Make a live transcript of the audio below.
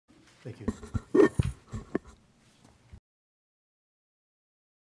Thank you.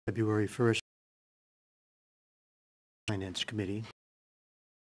 February 1st, Finance Committee.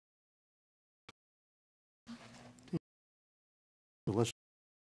 The list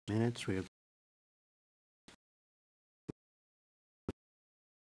of minutes we have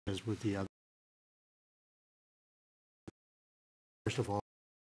as with the other. First of all,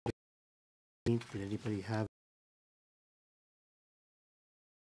 did anybody have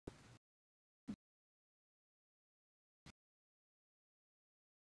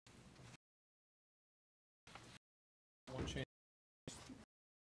one change?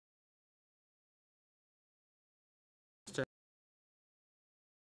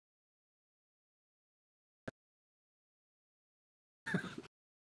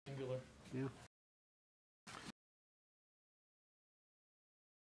 Singular. Yeah.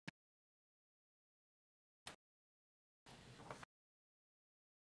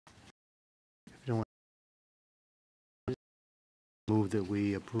 If you don't want to move that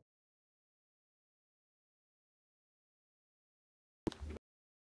we approve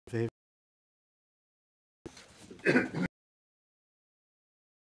favor.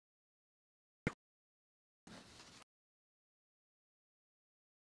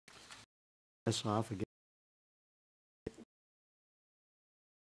 That's off again.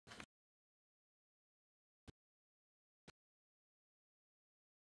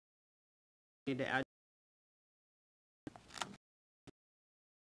 Need to add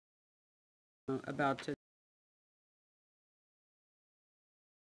about to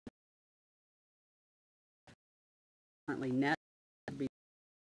currently net would be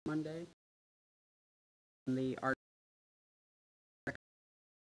Monday. And the art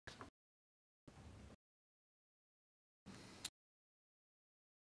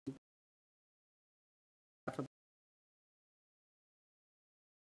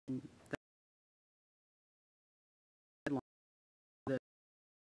that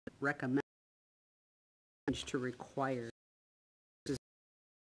recommend to require the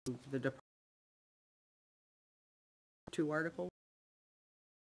department 2 article.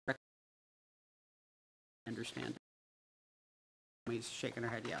 Understand. He's shaking her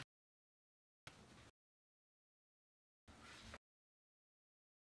head, yeah.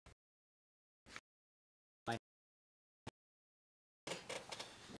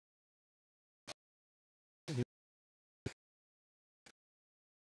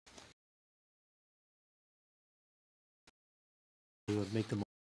 We would make them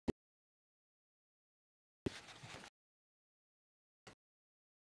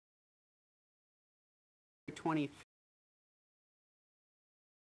 20.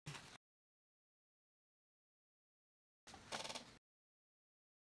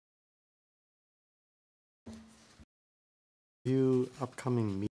 few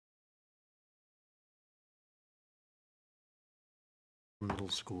upcoming meetings. Middle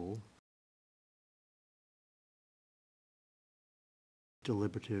school.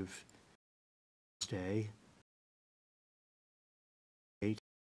 Deliberative stay. 8.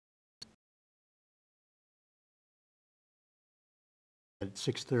 At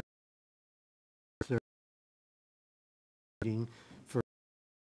 6:30 meeting for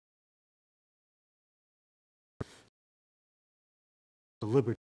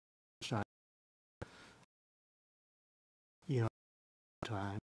deliberative side. You know,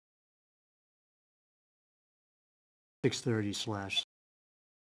 time. 6:30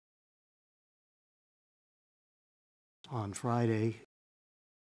 / on Friday.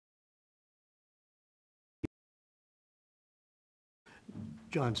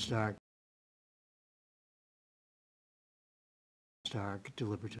 John Stark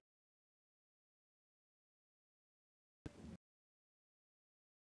deliberative.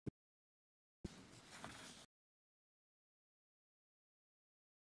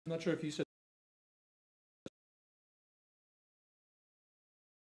 I'm not sure if you said.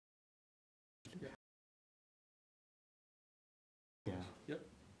 Yeah. Yep.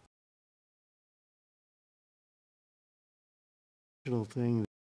 Little thing.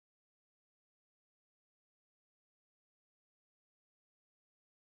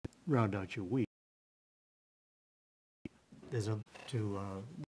 Round out your week. There's a to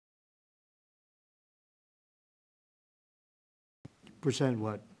present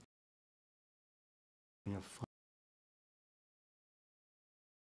what you know,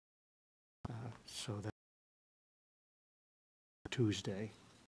 so that Tuesday.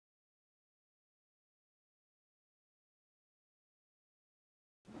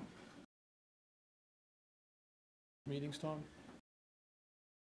 Meetings, Tom?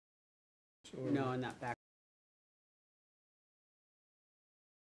 No, in that back.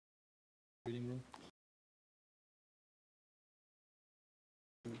 Reading room?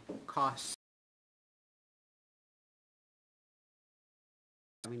 Costs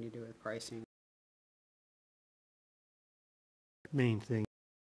having to do with pricing. Main thing.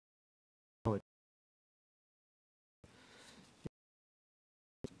 The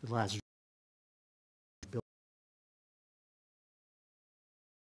last bill.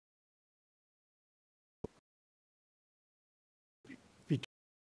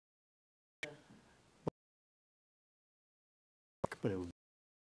 But it would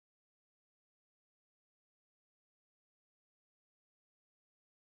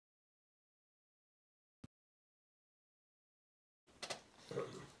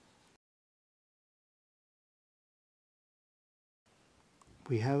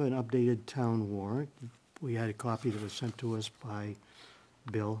we have an updated town warrant. We had a copy that was sent to us by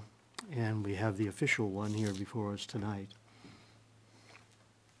Bill, and we have the official one here before us tonight.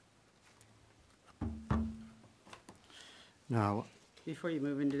 Now, Before you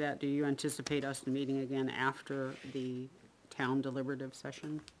move into that, do you anticipate us meeting again after the town deliberative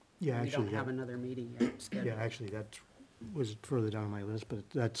session? yeah, We actually, don't have another meeting yet scheduled. yeah, actually, that was further down my list, but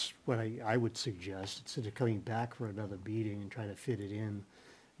that's what I would suggest, instead of coming back for another meeting and try to fit it in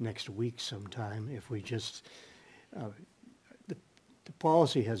next week sometime, if we just, the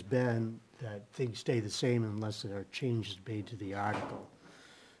policy has been that things stay the same unless there are changes made to the article.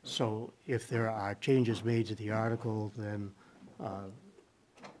 So if there are changes made to the article, then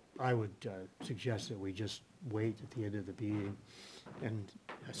I would suggest that we just wait at the end of the meeting and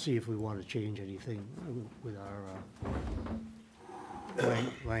see if we want to change anything with our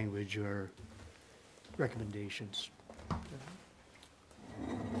language or recommendations.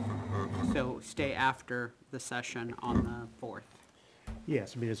 So stay after the session on the 4th.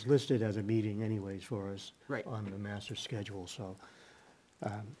 Yes, I mean, it's listed as a meeting anyways for us. Right. On the master schedule, so.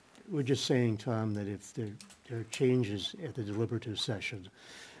 We're just saying, Tom, that if there are changes at the deliberative session,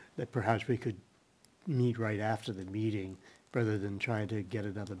 that perhaps we could meet right after the meeting, rather than trying to get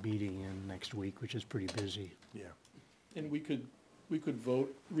another meeting in next week, which is pretty busy. Yeah. And we could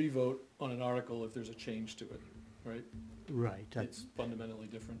re-vote on an article if there's a change to it, right? Right, It's that's, fundamentally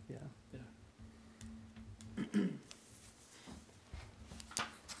different, yeah. yeah.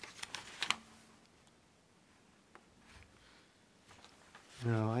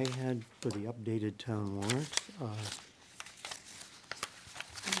 Now, I had for the updated town warrant,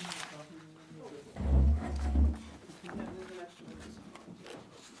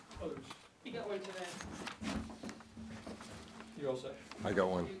 You got one today. You're all set. I got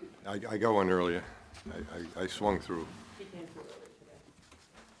one. I got one earlier. I swung through. He came through early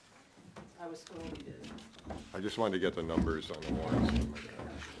today. I was told he did. I just wanted to get the numbers on the warrants.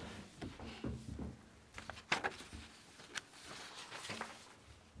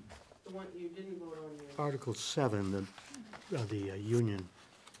 The one you didn't vote on yet. Article 7, the union,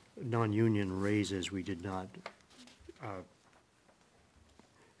 non-union raises, we did not,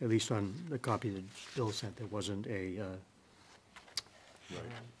 at least on the copy that Bill sent, there wasn't a, Right.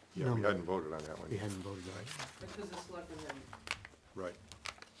 Yeah, we number. hadn't voted on that We one. hadn't voted on it. Because the Right.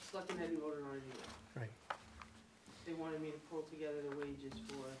 selectmen hadn't voted on it either. Right. They wanted me to pull together the wages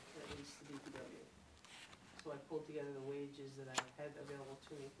for at least the DPW. So I pulled together the wages that I had available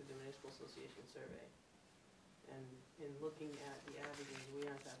to me through the municipal association survey. And in looking at the averages, we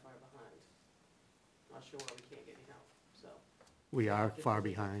aren't that far behind. Not sure why we can't get any help, so. We are far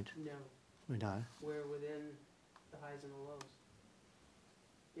behind. No, We're not. we're within the highs and the lows.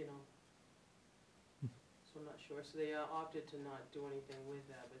 You know? So I'm not sure, so they opted to not do anything with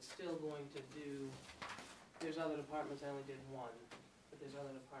that, but still going to do, there's other departments, I only did one, but there's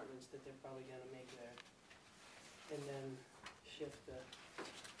other departments that they're probably gonna make their, and then shift the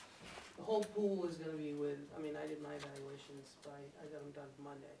whole pool is gonna be with, I mean, I did my evaluations by, I got them done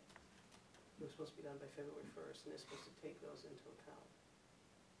Monday. They were supposed to be done by February 1st, and they're supposed to take those into account.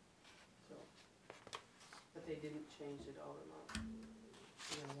 So, but they didn't change the dollar amount.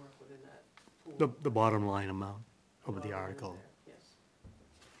 They're gonna work within that pool. The bottom line amount of the Bottom line is article. there, yes.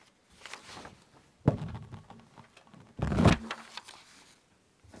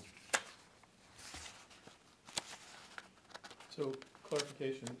 So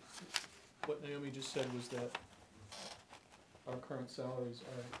clarification, what Naomi just said was that our current salaries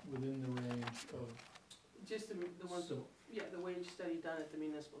are within the range of, Just the ones, so, yeah, the wage study done at the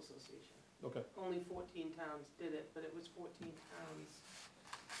municipal association. okay, Only 14 towns did it, but it was 14 towns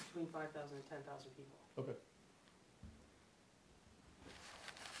between 5,000 and 10,000 people. okay.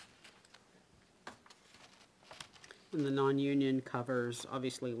 And the non-union covers,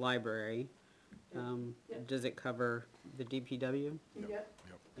 obviously, library. Yep. Does it cover the DPW? Yep.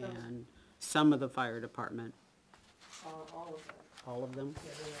 And some of the fire department, All of them, all of them,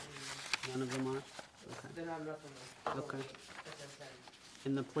 yeah, they have, none of them are? Okay. they're not enough of them. Okay. As I said.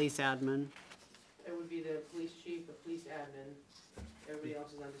 And the police admin, It would be the police chief, the police admin, everybody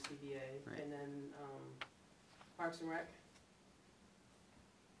else is under CBA, Right. and then, Parks and Rec,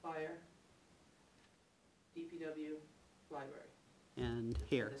 fire, DPW, library. and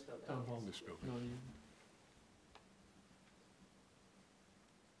here, This building. Town hall. This building. non-union.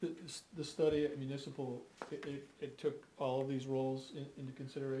 The study at municipal, it took all of these roles into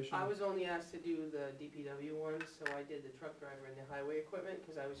consideration? I was only asked to do the DPW ones, so I did the truck driver and the highway equipment,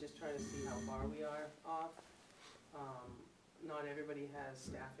 cause I was just trying to see how far we are off. Not everybody has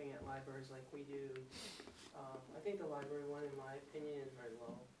staffing at libraries like we do. I think the library one, in my opinion, is very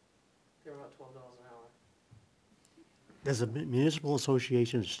low. They're about $12 an hour. Does the municipal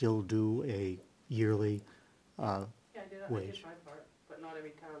association still do a yearly, Yeah, I did Wage. my part, but not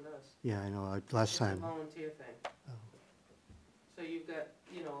every town does. yeah, I know, last It's a time, volunteer thing. Oh. So you've got,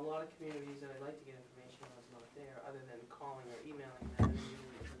 a lot of communities that I'd like to get information on is not there, other than calling or emailing them, and usually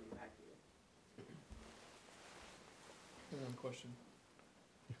it's coming back to you. Question.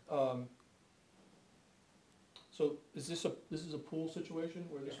 So is this a pool situation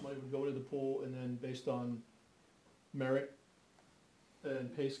where this Yeah. money would go into the pool and then based on merit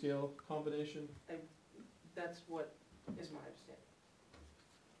and pay scale combination? That's what is my understanding.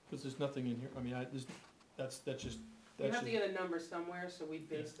 Because there's nothing in here, I mean, that's just, You have to get a number somewhere, so we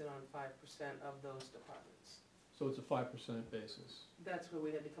based it on 5% of those departments. so it's a 5% basis. That's where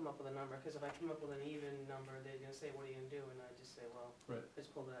we had to come up with a number, because if I come up with an even number, they're gonna say, what are you gonna do? And I just say, well, Right. I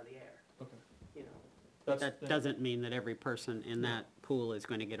just pulled it out of the air, Okay. you know. that doesn't mean that every person in that pool is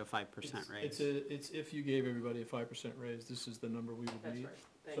going to get a 5% raise. It's if you gave everybody a 5% raise, this is the number we would That's need. right.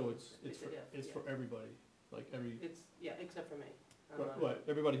 Thank So you. it's a if, it's yeah. for everybody, like It's, yeah, except for me. I'm right, not- right,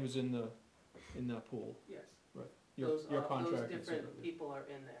 everybody who's in that pool, Yes. your Those contract. different people are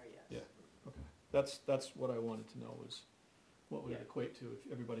in there, yes. Yeah. Okay, that's what I wanted to know was what would it Yeah. equate to if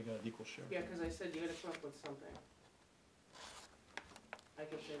everybody got an equal share? Yeah, because I said you gotta come up with something. I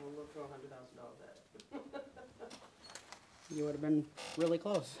could say, well, we'll throw $100,000 at it. You would have been really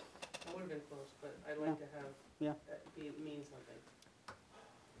close. I would've been close, but I'd like to have, Yeah. mean something.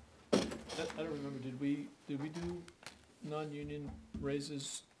 I don't remember, did we do non-union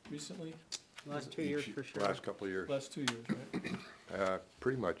raises recently? Last 2 years for sure. Last couple of years. Last 2 years, right?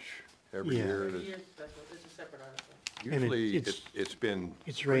 Pretty much every Yeah. year. Every year, it's a separate article. Usually, it's- it's been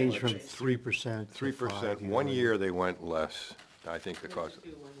it's ranged from It's 3% to 3%. 5%. One year, they went less. I think the Maybe cost, just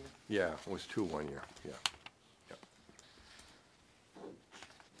do 1 year. yeah, it was 2 one year, yeah.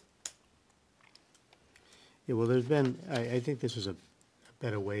 Yeah, well, there's been, I think this is a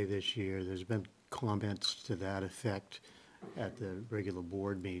better way this year. There's been comments to that effect at the regular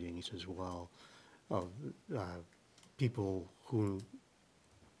board meetings as well, of people who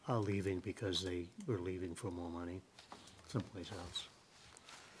are leaving because they were leaving for more money someplace else.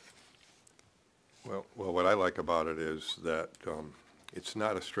 Well, what I like about it is that it's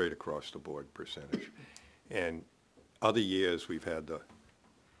not a straight across the board percentage. And other years, we've had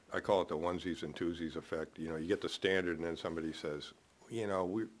I call it the onesies and twosies effect. You get the standard and then somebody says, we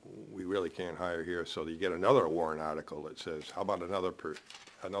really can't hire here. So you get another warrant article that says, how about another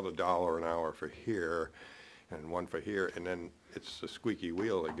 $1 an hour for here and one for here? And then it's the squeaky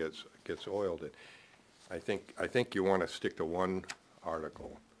wheel that gets oiled. I think you want to stick to one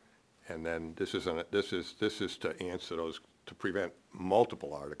article. And then this is to answer those, to prevent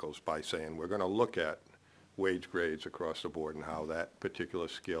multiple articles by saying, we're going to look at wage grades across the board and how that particular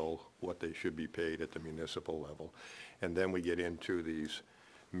skill, what they should be paid at the municipal level. And then we get into these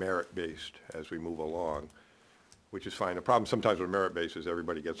merit-based as we move along, which is fine. The problem sometimes with merit-based is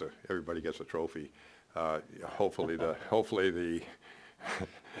everybody gets a trophy. Hopefully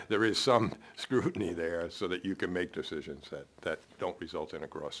there is some scrutiny there so that you can make decisions that don't result in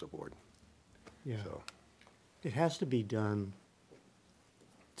across the board. Yeah. So, It has to be done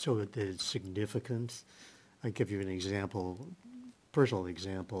so that it's significant. I'll give you an example, personal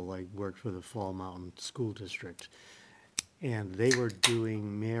example. I worked for the Fall Mountain School District, and they were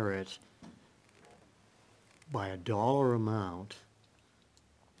doing merit by a dollar amount,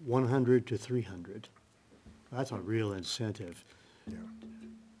 100 to 300. That's a real incentive. yeah.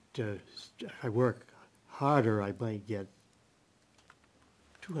 If I work harder, I might get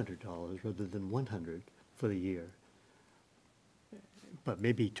 $200 rather than 100 for the year. But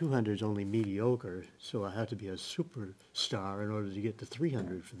maybe 200 is only mediocre, so I have to be a superstar in order to get to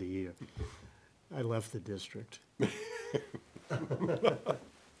 300 for the year. I left the district.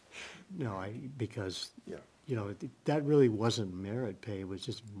 No, because Yeah. you know, that really wasn't merit pay, it was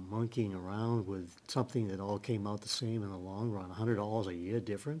just monkeying around with something that all came out the same in the long run, $100 a year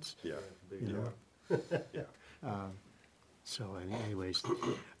difference. Yeah, You know? yeah. So anyways,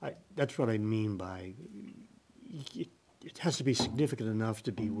 that's what I mean by, it has to be significant enough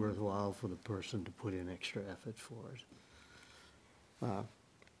to be worthwhile for the person to put in extra effort for it.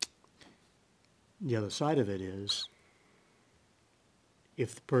 The other side of it is,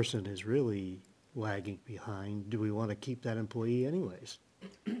 if the person is really lagging behind, do we want to keep that employee anyways?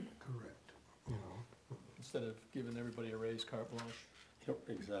 Correct. You know, Instead of giving everybody a raise carte blanche. Yep,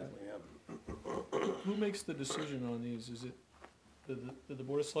 exactly, yeah. Who makes the decision on these? Is it, did the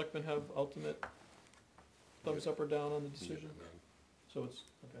Board of Selectmen have ultimate thumbs up or down on the decision? So it's,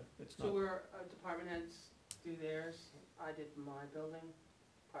 okay, it's So not, where department heads do theirs, I did my building,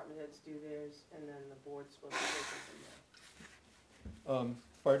 department heads do theirs, and then the board's supposed to take it from there.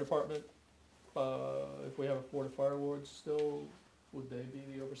 fire department, if we have a Board of Fire Awards still, would they be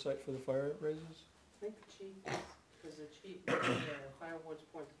the oversight for the fire raises? I think the chief, because the chief, the fire wards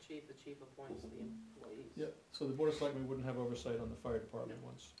appoint the chief appoints the employees. Yeah, so the Board of Selectmen wouldn't have oversight on the fire department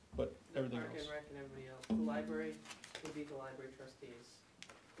ones, but everything Park and else. Rec and everybody else. The library would be the library trustees.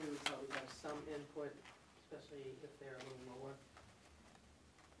 We would probably have some input, especially if they're a little lower.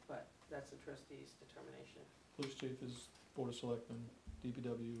 But that's the trustees' determination. Police chief is Board of Selectmen,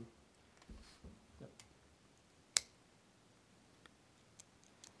 DPW.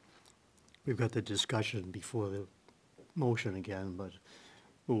 we've got the discussion before the motion again, but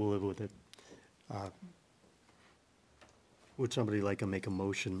we'll live with it. Would somebody like to make a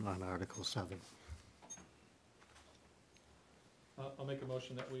motion on Article 7? I'll make a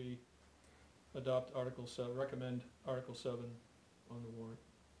motion that we adopt Article 7, recommend Article 7 on the warrant.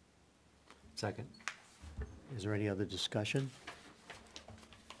 Second. Is there any other discussion?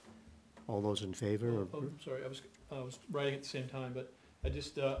 All those in favor of? Oh, sorry, I was writing at the same time, but I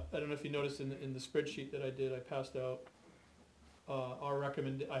just, I don't know if you noticed in the spreadsheet that I did, I passed out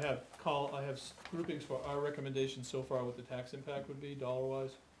I have groupings for our recommendations so far, what the tax impact would be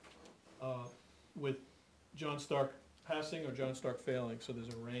dollar-wise, with John Stark passing or John Stark failing, so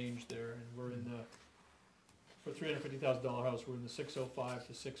there's a range there, and we're in the, for $350,000 house, we're in the 605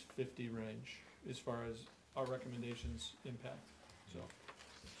 to 650 range as far as our recommendations impact, so.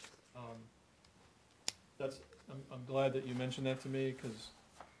 I'm glad that you mentioned that to me, because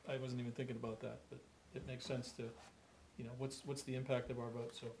I wasn't even thinking about that, but it makes sense to, you know, what's the impact of our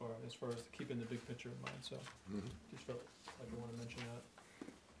vote so far as keeping the big picture in mind, so just felt like I wanna mention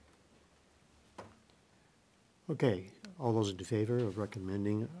that. Okay, all those in favor of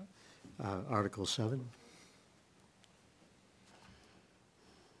recommending Article 7?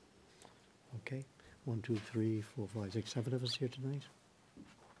 Okay, 1, 2, 3, 4, 5, 6, 7 of us here tonight?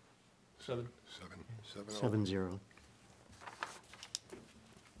 7. 7-0.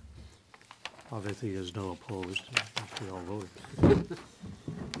 Obviously, there's no opposed, we all voted.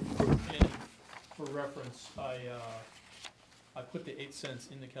 And for reference, I put the 8 cents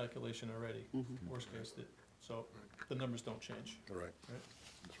in the calculation already, worst case, so the numbers don't change. All right. Right.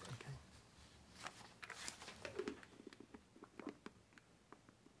 That's right. Okay.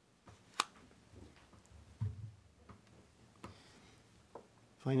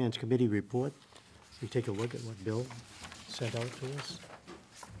 Finance Committee report. We take a look at what Bill sent out to us.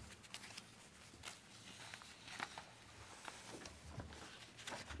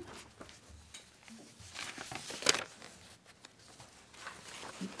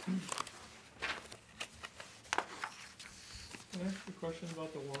 Can I ask you a question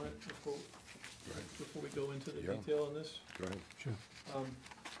about the warrant before we go into the Yeah. detail on this? Go ahead. Sure.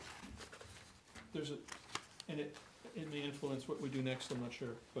 There's and it may influence what we do next, I'm not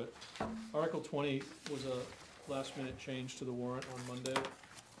sure, but Article 20 was a last-minute change to the warrant on Monday,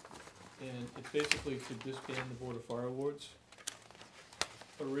 and it's basically to disband the Board of Fire Awards.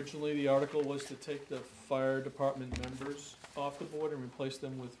 Originally, the article was to take the fire department members off the board and replace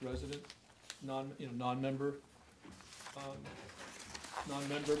them with resident, non-member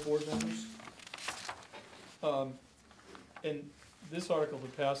board members. And this article, if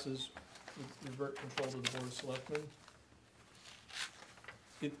it passes, would revert control to the Board of Selectmen.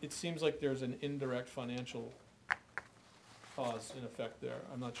 It seems like there's an indirect financial cause in effect there.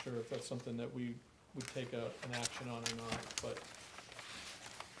 I'm not sure if that's something that we would take an action on or not, but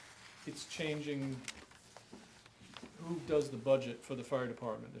it's changing who does the budget for the fire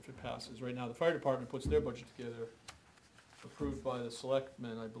department if it passes. Right now, the fire department puts their budget together, approved by the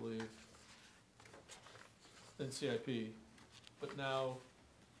selectmen, I believe, and CIP. But now,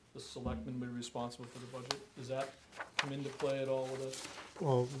 the selectmen would be responsible for the budget. Does that come into play at all with us?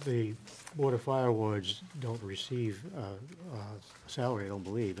 Well, the Board of Fire Wards don't receive salary, I don't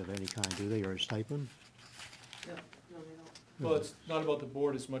believe, of any kind, do they, or a stipend? No, they don't. Well, it's not about the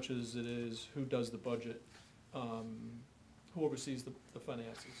board as much as it is who does the budget, who oversees the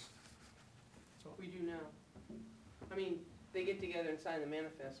finances. So, We do now. I mean, they get together and sign the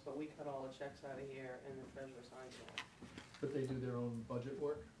manifest, but we cut all the checks out of here and the treasurer signs it. but they do their own budget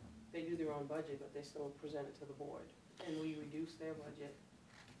work? They do their own budget, but they still present it to the board. And we reduce their budget.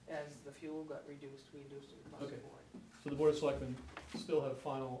 As the fuel got reduced, we reduced it across the Okay. board. So the board of selectmen still have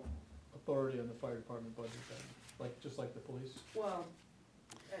final authority on the fire department budget then, just like the police? Well,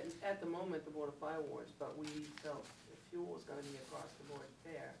 at the moment, the Board of Fire Wards, but we felt if fuel was gonna be across the board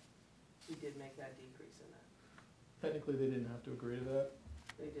fair, we did make that decrease in that. Technically, they didn't have to agree to that.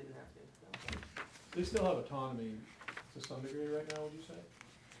 They didn't have to, no. They still have autonomy to some degree right now, would you say?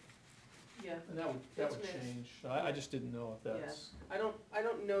 Yeah, And that would It's mixed. change. I just didn't know if that's, I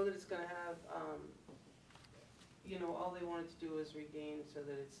don't know that it's gonna have, all they wanted to do is regain so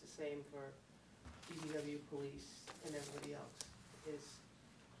that it's the same for DPW, police, and everybody else. Is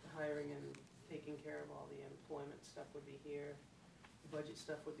hiring and taking care of all the employment stuff would be here, the budget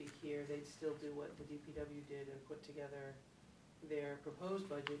stuff would be here, they'd still do what the DPW did and put together their proposed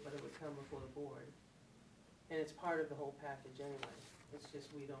budget, but it would come before the board. And it's part of the whole package anyway, it's just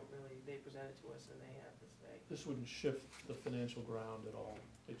we don't really, they present it to us and they have to say. this wouldn't shift the financial ground at all.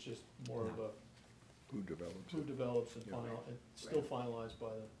 It's just more of a Who develops who it? develops and it's still finalized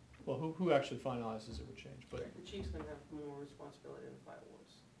by who actually finalizes it would change, but, The chief's gonna have more responsibility than the fire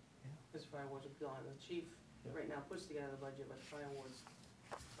wards. Because fire wards are gone, the chief Yeah. right now puts together the budget, but the fire wards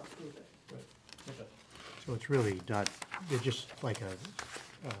approve it. okay. So it's really not, they're just like a,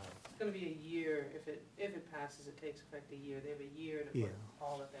 It's gonna be a year, if it passes, it takes effect a year, they have a year to Yeah. put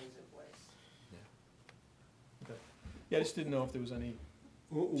all the things in place. Yeah, I just didn't know if there was any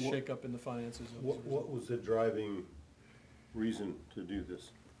What, shakeup in the finances as a what result. was the driving reason to do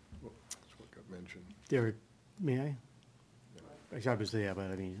this? That's what got mentioned. there, may I? Obviously, yeah,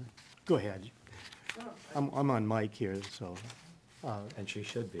 but I mean, go ahead. No, I'm on mic here, so, And she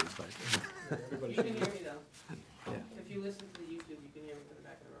should be, but, Everybody You should can be- hear me though. yeah. If you listen to the YouTube, you can hear me from the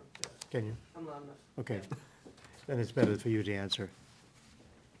back of the room. can you? I'm loud enough. Okay. Then it's better for you to answer.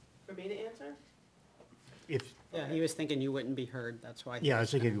 For me to answer? If, Yeah, he was thinking you wouldn't be heard, that's why. yeah, I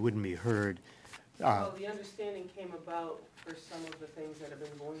was thinking it wouldn't be heard. Well, the understanding came about for some of the things that have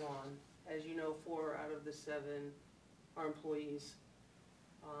been going on. As you know, 4 out of the 7 are employees.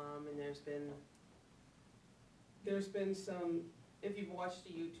 And there's been some, if you've watched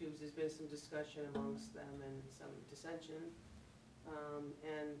the YouTubes, there's been some discussion amongst them and some dissension.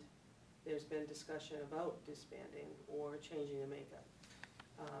 And there's been discussion about disbanding or changing the makeup.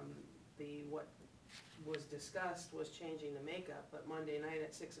 What was discussed was changing the makeup, but Monday night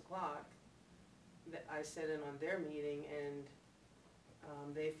at 6 o'clock, that I sat in on their meeting and,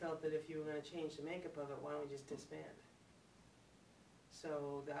 they felt that if you were gonna change the makeup of it, why don't we just disband?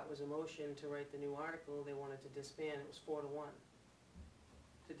 So that was a motion to write the new article, they wanted to disband, it was 4-1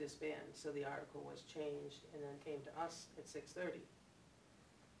 to disband, so the article was changed and then came to us at 6:30.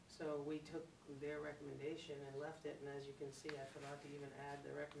 So we took their recommendation and left it, and as you can see, I forgot to even add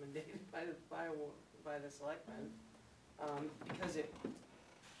the recommendation by the selectmen, because it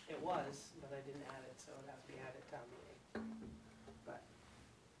was, but I didn't add it, so it has to be added at town meeting. But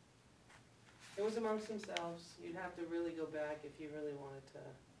it was amongst themselves, you'd have to really go back if you really wanted to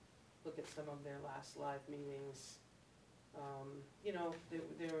look at some of their last live meetings.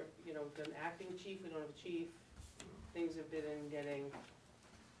 They're, an acting chief, we don't have a chief, things have been getting,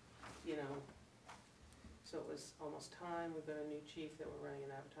 so it was almost time, we've got a new chief that we're running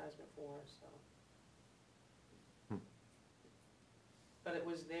an advertisement for, so. But it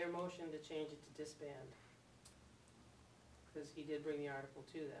was their motion to change it to disband, because he did bring the article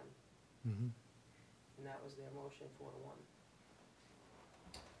to them, Mhm. and that was their motion, 4-1.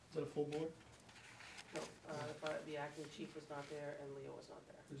 Is that a full board? No, the acting chief was not there and Leo was not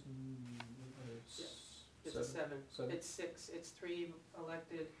there. There's It's a 7. Seven. It's 6, it's 3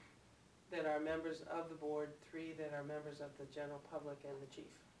 elected that are members of the board, 3 that are members of the general public and the chief.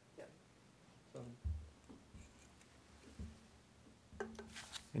 Seven.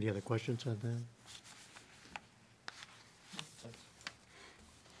 Any other questions on that? Thanks.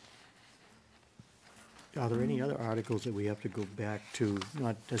 Are there any other articles that we have to go back to,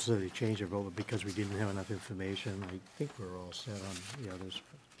 not necessarily change their vote, but because we didn't have enough information? I think we're all set on the others.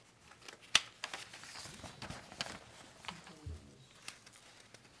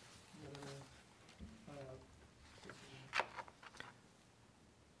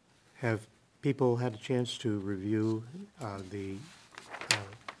 Have people had a chance to review the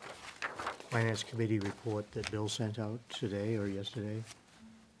Finance Committee report that Bill sent out today or yesterday?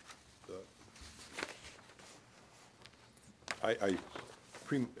 I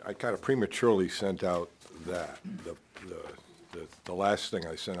kind of prematurely sent out that. The last thing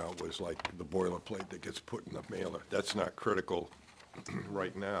I sent out was like the boilerplate that gets put in the mailer. That's not critical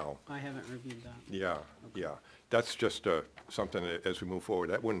right now. I haven't reviewed that. Yeah, yeah. That's just something that, as we move forward,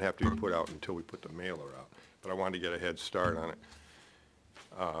 that wouldn't have to be put out until we put the mailer out. But I wanted to get a head start on it,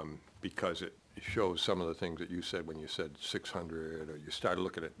 because it shows some of the things that you said when you said 600, or you started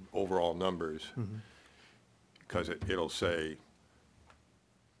looking at overall numbers. Because it'll say,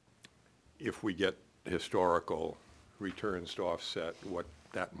 if we get historical returns to offset, what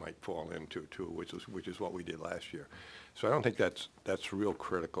that might fall into too, which is what we did last year. So I don't think that's real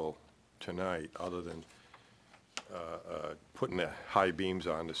critical tonight, other than putting the high beams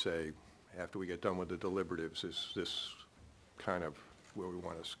on to say, after we get done with the deliberatives, is this kind of where we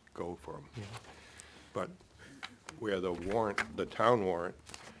want to go for them? Yeah. But where the warrant, the town warrant,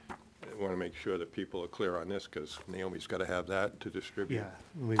 I want to make sure that people are clear on this, because Naomi's got to have that to distribute. Yeah,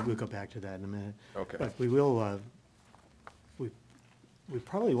 we'll go back to that in a minute. Okay. But we will, we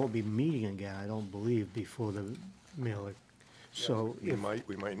probably won't be meeting again, I don't believe, before the mailer. So We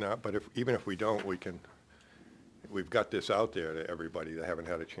might not, but even if we don't, we've got this out there to everybody that haven't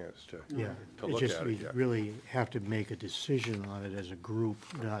had a chance to yeah, look it's just, at we it yet. really have to make a decision on it as a group,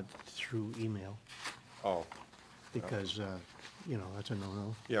 not through email, Oh, because, you know, that's a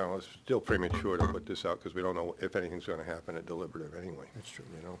no-no. yeah, well, it's still premature to put this out, because we don't know if anything's going to happen at deliberative anyway. That's true.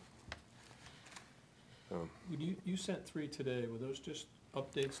 You know? When you sent 3 today, were those just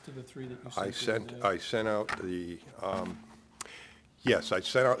updates to the 3 that you sent? I the sent, other day? I sent out the, yes, I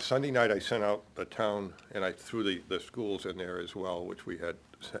sent out, Sunday night I sent out the town, and I threw the schools in there as well, which we had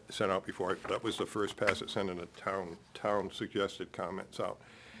sent out before. That was the first pass at sending the town suggested comments out.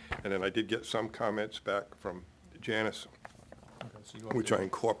 And then I did get some comments back from Janice, Okay, so you which I updated.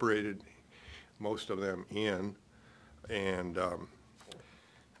 incorporated most of them in, and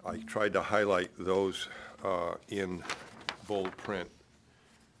I tried to highlight those in bold print,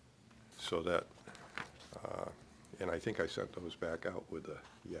 so that, and I think I sent those back out with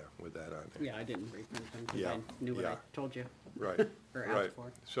with that on there. Yeah, I didn't reprint them, because Yeah, I knew what I yeah. told you. Right, Or right. asked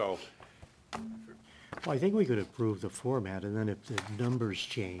for. So, Well, I think we could approve the format, and then if the numbers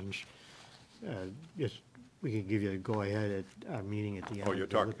change, just, we could give you a go-ahead at our meeting at the end oh, of you're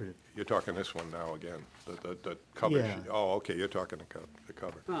deliberative. talking this one now again, the cover Yeah. sheet. Oh, okay, you're talking the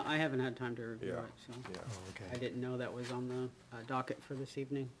cover. Well, I haven't had time to review Yeah, it, so. yeah. Oh, I okay. didn't know that was on the docket for this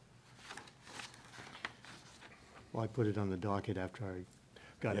evening. Well, I put it on the docket after I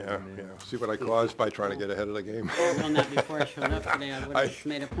got it Yeah, in there. yeah. See what I caused by trying to get ahead of the game? If I'd known that before I showed up today, I would I- have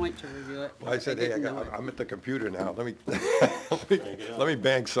made a point to review it. I said, hey, didn't know it. I'm at the computer now, let me, let me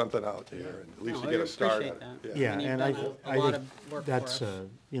bang something out here, and at least No, you I get a start on appreciate it. that. Yeah, And you've and I, done a I lot think of work for that's, us.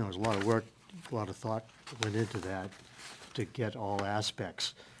 you know, there's a lot of work, a lot of thought went into that to get all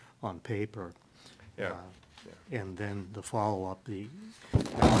aspects on paper. Yeah, And then the follow-up,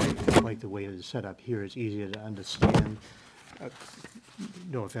 I like the way it is set up here, it's easier to understand.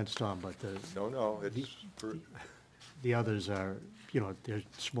 No offense, Tom, but no, it's, the others are, you know, they're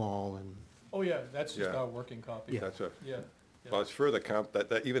small and, Oh, yeah, that's just Yeah. our working copy. Yeah. that's a, Yeah. well, it's further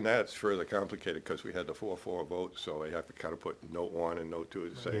even that's further complicated, because we had the 4-4 vote, so I have to kind of put note 1 and note 2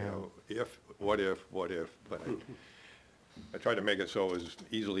 to say, Yeah. what if, but I tried to make it so it was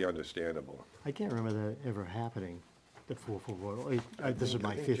easily understandable. I can't remember that ever happening, the 4-4 vote. This is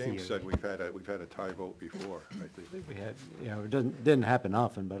my I think fifth year. James said we've had a tie vote before, I think. We had, yeah, it didn't happen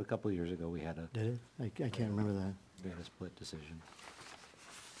often, but a couple of years ago, we had Did it? I can't remember that. a split decision.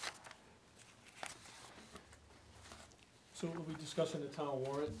 So are we discussing the town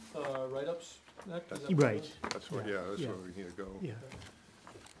warrant, write-ups next? Is that what it Right, is? That's where, Yeah, yeah, that's yeah. where we need to go. yeah.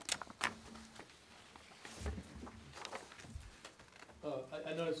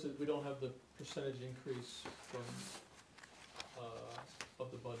 I noticed that we don't have the percentage increase from, of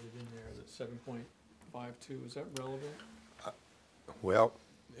the budget in there, that's 7.52, is that relevant? Well,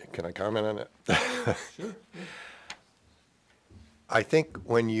 can I comment on that? Sure, yeah. I think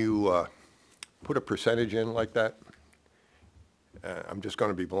when you put a percentage in like that, I'm just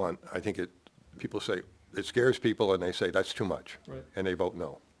going to be blunt, I think people say, it scares people, and they say, that's too much. Right. And they vote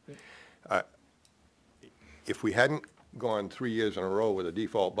no. Yeah. If we hadn't gone 3 years in a row with a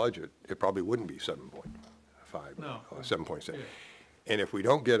default budget, it probably wouldn't be 7.5 No. or 7.6. Yeah. And if we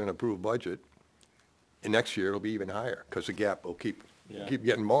don't get an approved budget, and next year it'll be even higher, because the gap will keep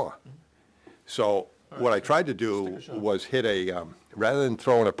getting more. So what I tried to Stick do a shot. was hit a, rather than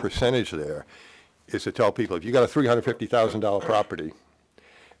throwing a percentage there, is to tell people, if you got a $350,000 property,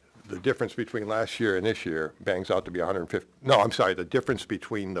 the difference between last year and this year bangs out to be 150, no, I'm sorry, the difference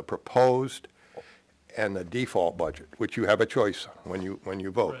between the proposed and the default budget, which you have a choice when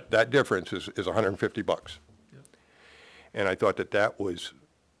you vote. Right. That difference is $150. Yep. And I thought that was,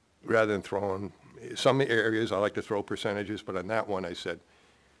 rather than throwing, some areas I like to throw percentages, but on that one I said,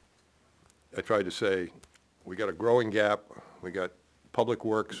 I tried to say, we got a growing gap, we got public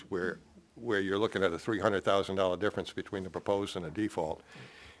works where you're looking at a $300,000 difference between the proposed and the default,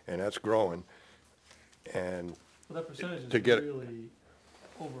 and that's growing. And Well, that percentage to is get it- really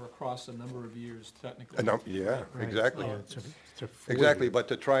over across a number of years technically. yeah, Right. exactly. Yeah, it's a 4 Exactly, year. but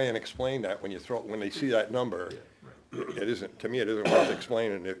to try and explain that when they see that number, Yeah, right. it isn't, to me, it isn't worth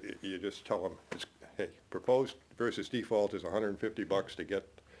explaining. You just tell them, hey, proposed versus default is $150 to get,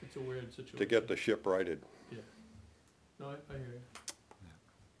 It's a weird situation. to get the ship righted. Yeah. No, I hear you.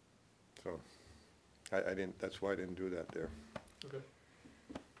 So, I didn't, that's why I didn't do that there. Okay.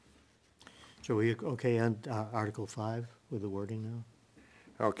 So we okay on Article 5 with the wording now?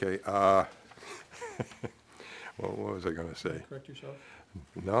 Okay, what was I gonna say? Correct yourself?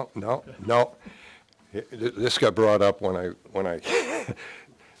 No. This got brought up when I,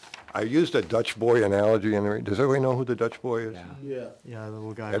 I used a Dutch boy analogy, and does everybody know who the Dutch boy is? Yeah. Yeah. Yeah, the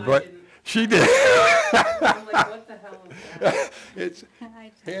little guy. And I but didn't. she did. I'm like, what the hell is that? It's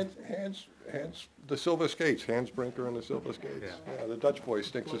the silver skates, Hans Brinker and the silver skates. Yeah, the Dutch boy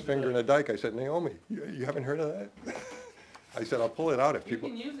sticks his finger in a dike. I said, Naomi, you haven't heard of that? I said, I'll pull it out if You people,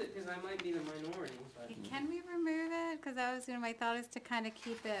 can use it, cause I might be the minority, but. Can we remove it? Because I was, my thought is to kind of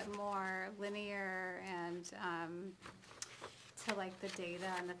keep it more linear and, to like the data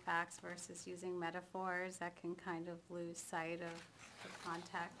and the facts versus using metaphors that can kind of lose sight of the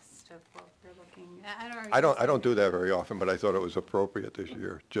context of what we're looking, I don't do that very often, but I thought it was appropriate this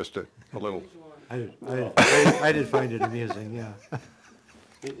year, just a little, Use one. I did find it amusing, yeah.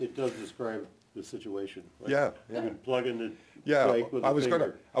 It does describe the situation. Like, Yeah, You can plug in the yeah. dike with a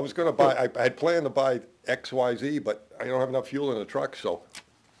finger. I was gonna buy, I had planned to buy X, Y, Z, but I don't have enough fuel in the truck, so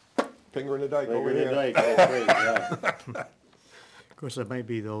finger in the dike over Finger in the here. dike, oh, great, yeah. Of course, there might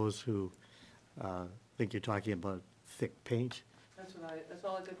be those who think you're talking about thick paint. That's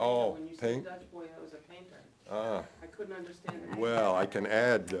all I could think Oh, of when you paint? said Dutch boy, I was a painter. Ah, I couldn't understand that. well, I can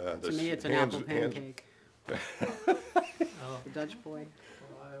add, To this. me, it's an hands- apple hands- pancake, Oh, the Dutch boy,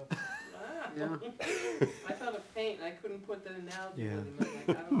 Ohio. Ah, yeah. I thought of paint, I couldn't put the analogy Yeah. with it,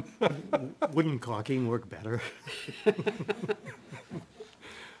 like, I don't. Wouldn't caulking work better?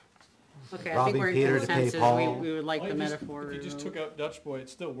 Okay, I think Robbing we're in Peter to pay consensus, Paul. we would like Well, the you just- metaphor. If you just took out Dutch boy, it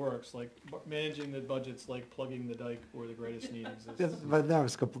still works, like managing the budget's like plugging the dike where the greatest need exists. But now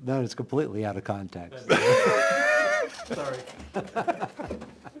it's completely out of context. Sorry.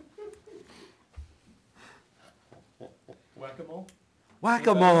 Whack-a-mole?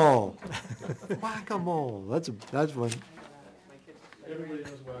 Whack-a-mole! Whack-a-mole, that's one. My kids. Everybody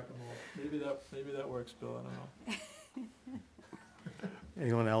knows whack-a-mole. Maybe that works, Bill, I don't know.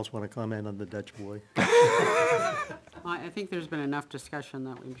 Anyone else want to comment on the Dutch boy? I think there's been enough discussion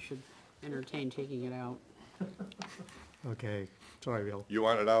that we should entertain taking it out. Okay, sorry, Bill. You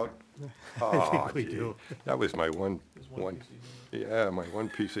want it out? I think Oh, we gee. do. That was my one, There's one piece of humor. yeah, my one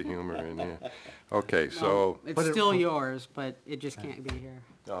piece of humor in there. Okay, Well, so, it's still yours, but it just can't be here.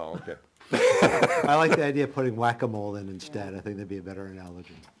 oh, okay. I like the idea of putting whack-a-mole in instead, I think that'd be a better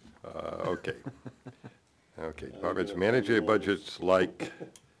analogy. Okay. Okay, departments manage their budgets like,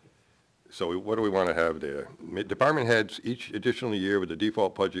 so what do we want to have there? Department heads, each additional year with the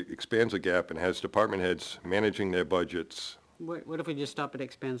default budget expands the gap and has department heads managing their budgets. What if we just stop at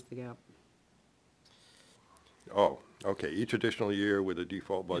expands the gap? Oh, okay, each additional year with a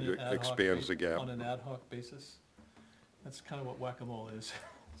default In an budget ad hoc expands the gap. On an ad hoc basis. That's kind of what whack-a-mole is.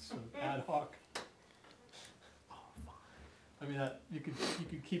 So ad hoc. I mean, you could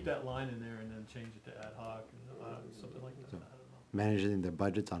keep that line in there and then change it to ad hoc and something like that. I don't know. Managing their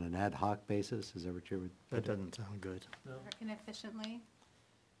budgets on an ad hoc basis, is that what you would? That doesn't sound good. No. working efficiently,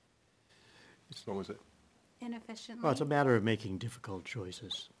 What was it? inefficiently. Well, it's a matter of making difficult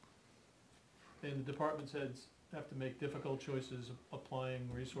choices. And the department heads have to make difficult choices, applying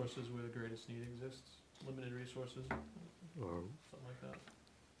resources where the greatest need exists, limited resources, Or something like that.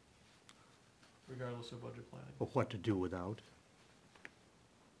 Regardless of budget planning. or what to do without.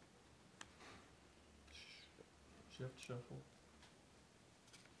 Shift, shuffle.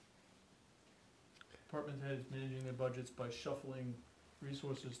 Department heads managing their budgets by shuffling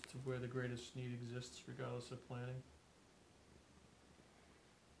resources to where the greatest need exists regardless of planning.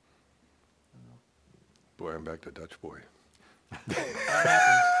 I don't know. Boy, I'm back to Dutch boy. That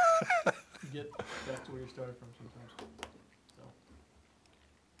happens. You get back to where you started from sometimes,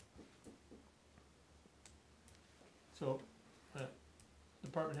 so. So,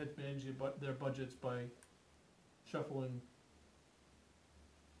 department heads manage their budgets by shuffling,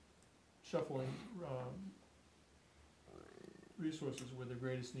 resources where the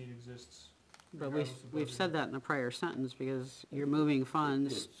greatest need exists. But regardless of we've budget. said that in the prior sentence, because you're moving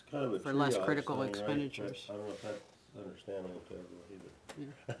funds. It's kind of a for less triage critical thing, right? expenditures. I don't know if that's understandable to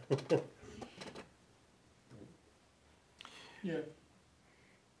everyone either. Yeah,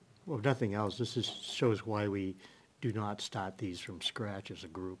 Well, if nothing else, shows why we do not start these from scratch as a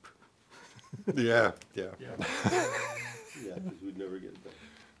group. Yeah, yeah. yeah. Yeah, because we'd never get it done.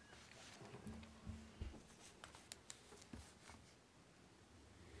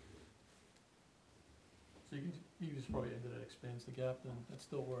 So you can just probably end it at expands the gap, then that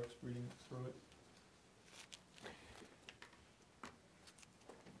still works, reading through it.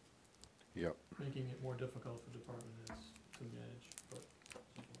 Yep. Making it more difficult for department heads to manage, but.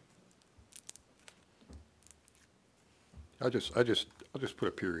 I'll just put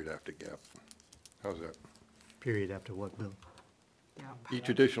a period after gap. How's that? Period after what, Bill? Yeah. Each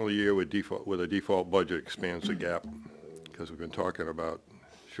additional year with a default budget expands the gap, because we've been talking about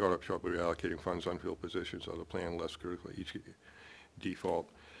sharply reallocating funds, unfilled positions, other plan less critically. Each default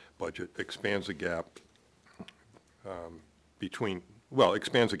budget expands the gap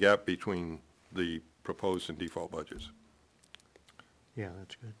expands the gap between the proposed and default budgets. Yeah,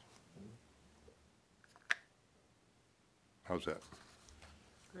 that's good. How's that?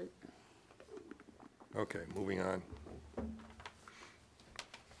 Great. Okay, moving on.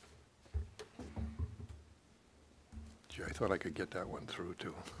 Gee, I thought I could get that one through,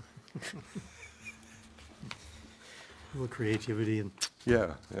 too. A little creativity and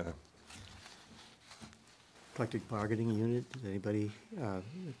Yeah, yeah. collective bargaining unit, is anybody,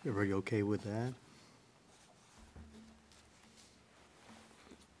 everybody okay with that?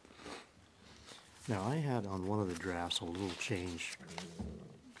 Now, I had on one of the drafts a little change.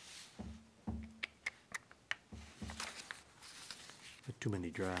 Too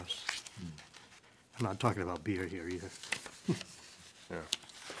many drafts. I'm not talking about beer here either. Yeah.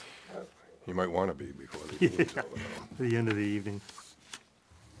 You might want to be before the meeting's over. At the end of the evening.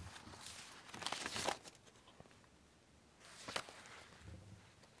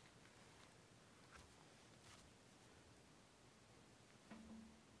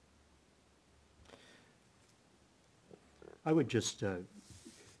 I would just,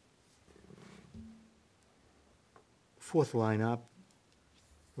 fourth line up,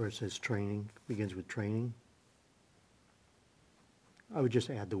 where it says training, begins with training. I would just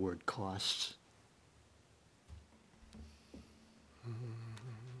add the word costs.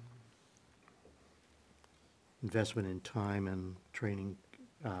 Investment in time and training,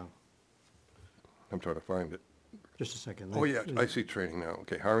 I'm trying to find it. just a second. Oh, yeah, I see training now.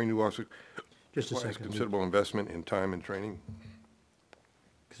 Okay, hiring new officers Just a requires second. considerable investment in time and training.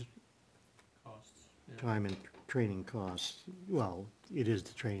 Costs, yeah. Time and training costs, well, it is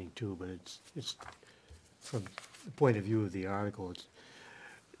the training too, but it's, from the point of view of the article,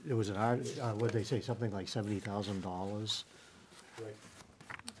 there was an what'd they say, something like $70,000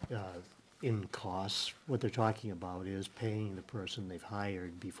 in costs. What they're talking about is paying the person they've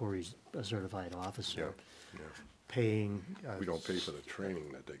hired before he's a certified officer. Yeah. Paying. We don't pay for the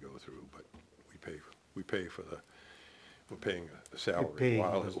training that they go through, but we're paying a salary Paying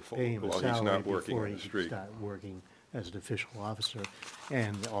while his he's salary not working before on the he street. start working as an official officer.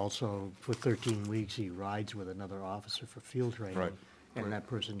 And also, for 13 weeks, he rides with another officer for field training. Right, And right. that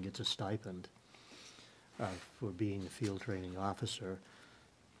person gets a stipend for being a field training officer.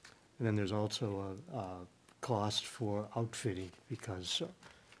 And then there's also a cost for outfitting, because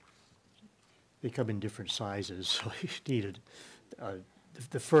they come in different sizes, so you needed,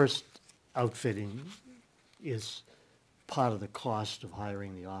 the first outfitting is part of the cost of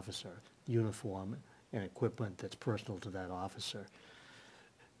hiring the officer, uniform and equipment that's personal to that officer.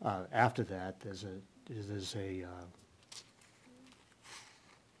 After that, there's a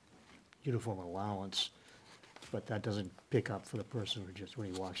uniform allowance, but that doesn't pick up for the person who just,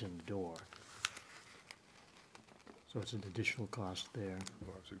 when he walks in the door. So it's an additional cost there.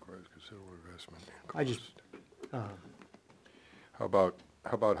 Officer requires considerable investment in I just, cost.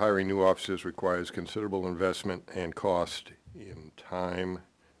 How about hiring new officers requires considerable investment and cost in time?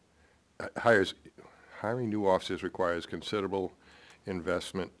 Hiring new officers requires considerable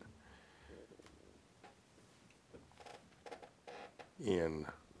investment in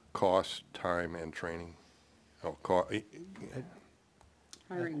cost, time, and training. Oh,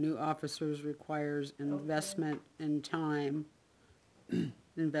 Hiring new officers requires investment in time,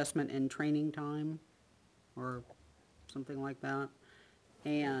 investment in training time, or something like that,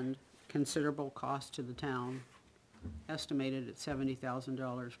 and considerable cost to the town, estimated at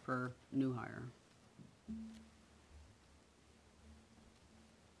 $70,000 per new hire.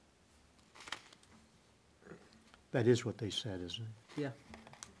 That is what they said, isn't it? Yeah.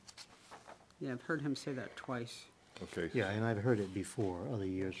 Yeah, I've heard him say that twice. Okay. Yeah, and I've heard it before, other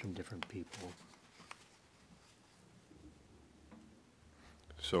years from different people.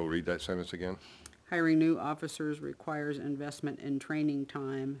 So read that sentence again. Hiring new officers requires investment in training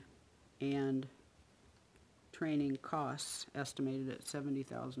time and training costs estimated at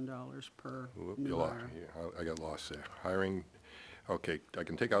 $70,000 per Whoop, new you lost, hire. yeah, I got lost there. Hiring, okay, I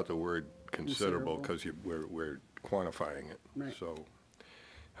can take out the word considerable Considerable. because we're quantifying it. Right. So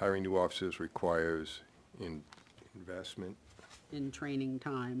hiring new officers requires investment In training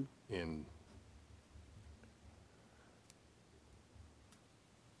time, in,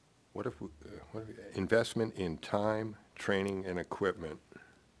 what if, investment in time, training, and equipment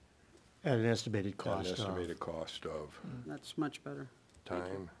At an estimated at cost an of. estimated cost of that's much better.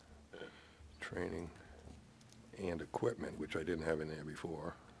 time, training, and equipment, which I didn't have in there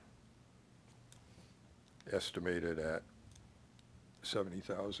before, estimated at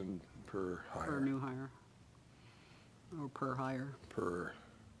 70,000 per Per hire, new hire. Or per hire. per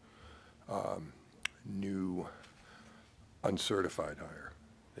new uncertified hire.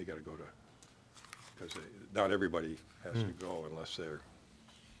 They gotta go to, because not everybody has to go unless they're,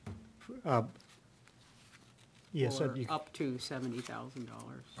 Yes, Or you- up to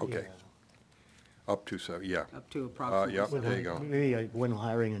 $70,000. okay, yeah. up to, yeah. Up to approximately. Yep, When there you hi- go. Maybe when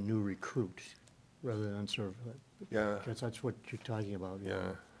hiring a new recruit, rather than uncertified. Yeah, Because that's what you're talking about. you yeah,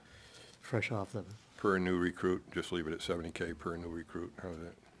 know, Fresh off the, per new recruit, just leave it at 70K per new recruit, how's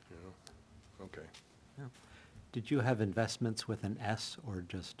that, you know, okay. Did you have investments with an S or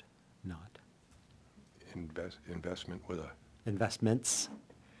just not? Investment with a, Investments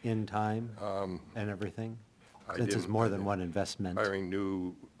in time and everything? I Since it's didn't- more I than didn't. one investment. Hiring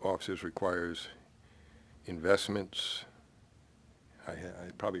new officers requires investments. I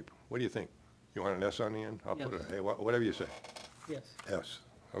probably, what do you think? You want an S on the end? I'll put Yes. it, hey, whatever you say. Yes. S,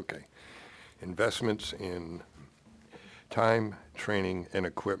 okay. Investments in time, training, and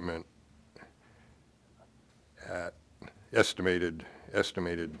equipment at estimated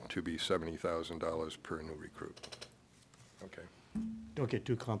to be $70,000 per new recruit. Okay, don't get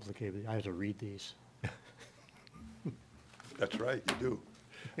too complicated, I have to read these. that's right, you do.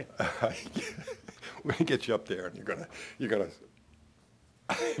 We're gonna get you up there, and you're gonna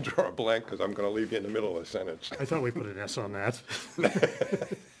draw a blank, because I'm gonna leave you in the middle of a sentence. I thought we put an S on that.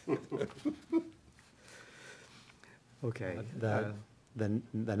 Okay. The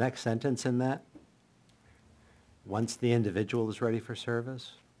next sentence in that, once the individual is ready for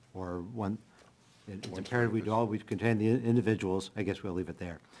service, or it's Once imperative we ready do for always contain the individuals, I guess we'll leave it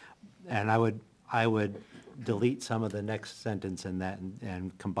there. And I would delete some of the next sentence in that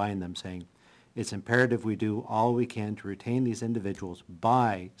and combine them, saying, it's imperative we do all we can to retain these individuals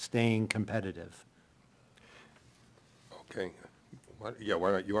by staying competitive. Okay, yeah,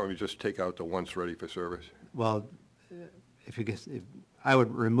 why don't, you want me to just take out the once ready for service? Well, I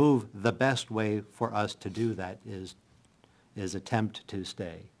would remove the best way for us to do that is attempt to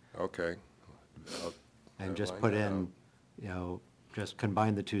stay. Okay. And just line put that in, just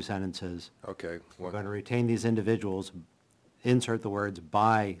combine the two sentences. out. Okay. We're going to retain these individuals, insert the words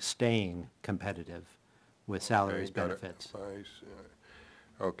by staying competitive with salaries, Okay, got it. benefits.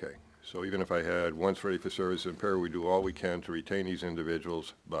 Okay, so even if I had once ready for service, imperative we do all we can to retain these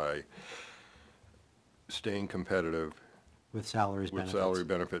individuals by staying competitive With salaries, with benefits. salary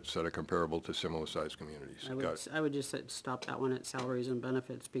benefits that are comparable to similar-sized communities. Got it. I would just stop that one at salaries and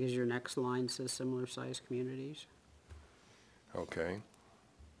benefits, because your next line says similar-sized communities. Okay.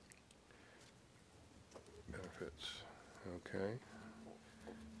 Benefits, okay.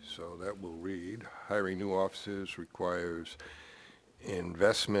 So that will read, hiring new officers requires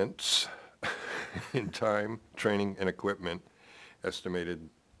investments in time, training, and equipment estimated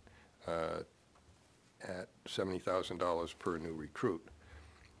at $70,000 per new recruit.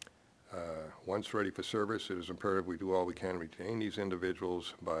 Once ready for service, it is imperative we do all we can to retain these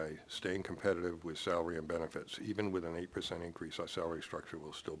individuals by staying competitive with salary and benefits. Even with an 8% increase, our salary structure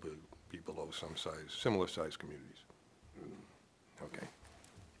will still be below similar-sized communities. Okay,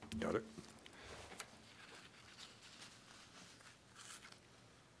 got it?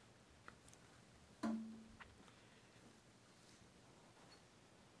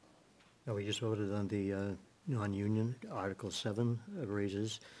 No, we just voted on the non-union, Article 7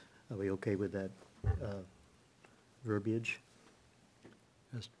 raises. Are we okay with that verbiage?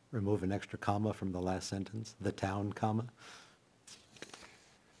 Just remove an extra comma from the last sentence, the town comma.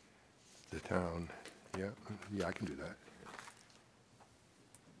 The town, yeah, yeah, I can do that.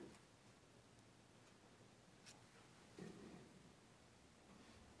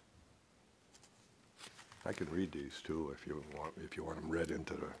 I can read these too if you want them read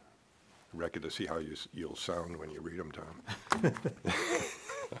into the record to see how you'll sound when you read them, Tom.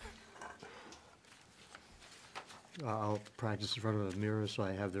 I'll practice in front of a mirror so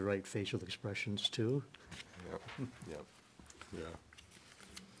I have the right facial expressions too. Yep, yep, yeah.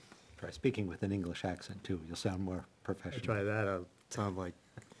 Try speaking with an English accent too, you'll sound more I professional. try that, I'll sound like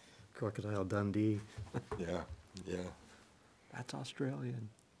Crocodile Dundee. Yeah, yeah. That's Australian.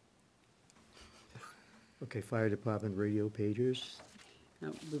 Okay, fire department radio pagers.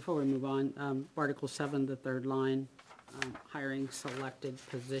 Now, before we move on, Article 7, the third line, hiring selected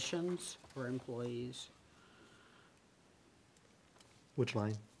positions for employees. Which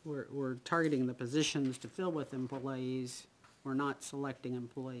line? We're targeting the positions to fill with employees. We're not selecting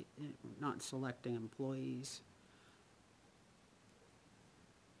employees.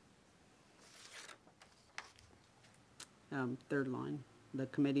 Third line, the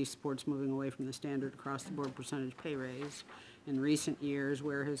committee supports moving away from the standard across-the-board percentage pay raise. In recent years,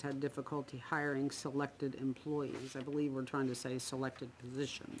 Weare has had difficulty hiring selected employees. I believe we're trying to say selected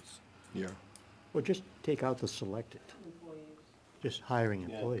positions. Yeah, Well, just take out the selected, Employees. just hiring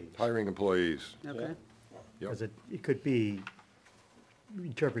employees. hiring employees, Okay? yep. Because it could be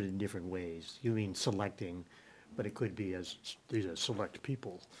interpreted in different ways. You mean selecting, but it could be as, these are select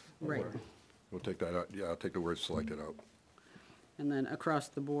people. Right. or- We'll take that out, yeah, I'll take the word selected out. And then across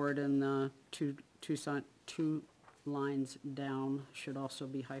the board and the two lines down should also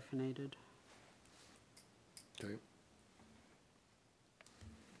be hyphenated. Okay.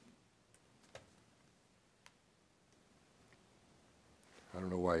 I don't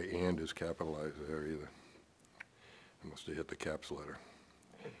know why "and" is capitalized there either. I must have hit the caps letter.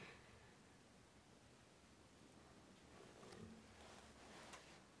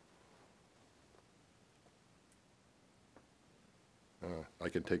 I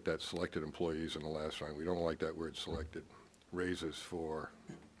can take that selected employees in the last line. We don't like that word selected. Raises for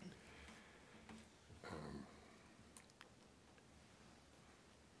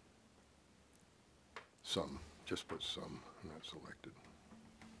some, just put some, not selected.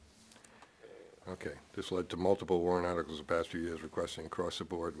 Okay, this led to multiple warrant articles the past few years requesting across the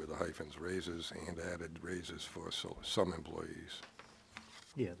board with the hyphens raises and added raises for some employees.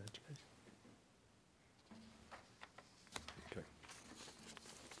 Yeah, that's good. Okay.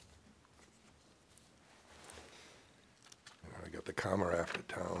 And I got the comma after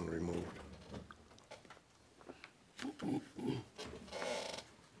town removed. Do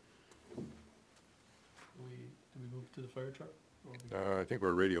we move to the fire truck? Or we- I think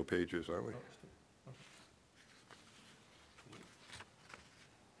we're radio pages, aren't we? Oh, okay.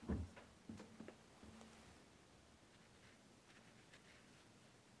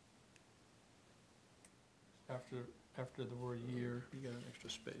 After the word year, you got an extra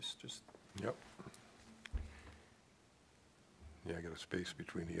space, just, Yep. Yeah, I got a space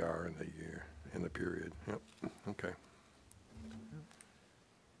between the R and the year, and the period, yep, okay.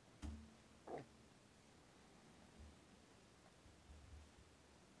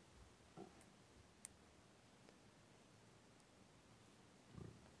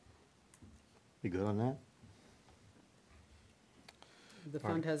 You good on that? The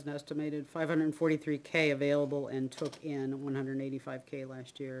fund has an estimated 543K available and took in 185K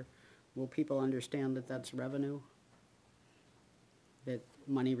last year. Will people understand that that's revenue? That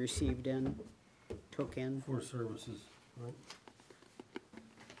money received in, took in? For services, right?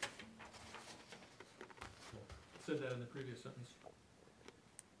 said that in the previous sentence.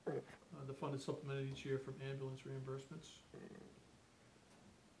 The fund is supplemented each year from ambulance reimbursements.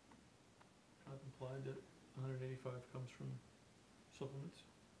 I've implied that 185 comes from supplements.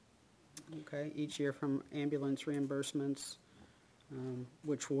 Okay, each year from ambulance reimbursements,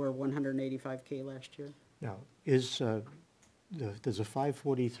 which were 185K last year. Now, does the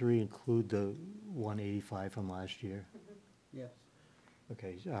 543 include the 185 from last year? Yes.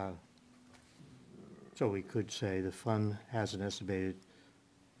 Okay, so we could say the fund has an estimated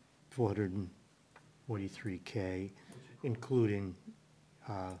 443K, including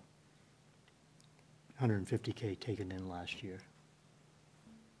 150K taken in last year.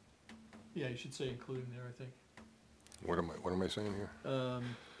 Yeah, you should say including there, I think. What am I saying here? The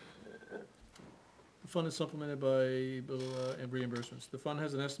fund is supplemented by and reimbursements. The fund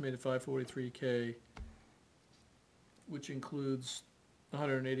has an estimated 543K which includes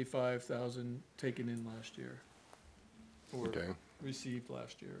 185,000 taken in last year. Or Okay. received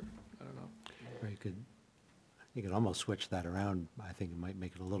last year, I don't know. Or you could almost switch that around. I think it might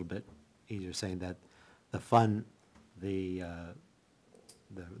make it a little bit easier, saying that the fund, the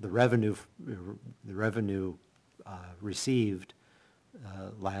revenue, received,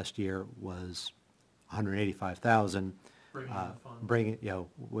 last year was 185,000. Bringing in the fund. Bringing,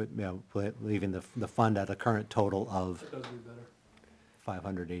 leaving the fund at a current total of That does be better.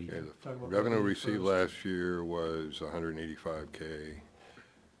 580. Okay, Talk the about revenue revenue received first. last year was 185K.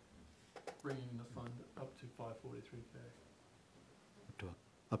 Bringing the fund up to 543K.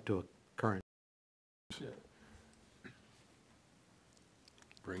 Up to a current, Yeah,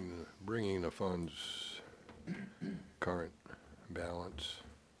 Bringing the fund's current balance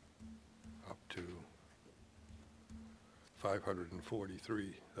up to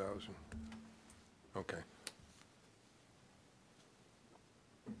 543,000. Okay.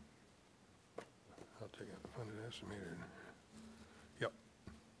 I'll take out the funded estimated. Yep.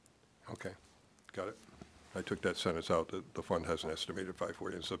 Okay, got it. I took that sentence out, that the fund has an estimated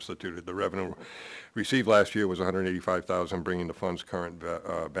 540 and substituted. The revenue received last year was 185,000, bringing the fund's current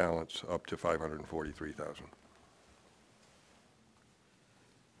balance up to 543,000.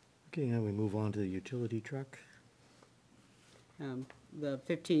 Okay, now we move on to the utility truck. The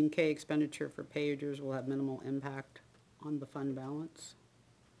 15K expenditure for pagers will have minimal impact on the fund balance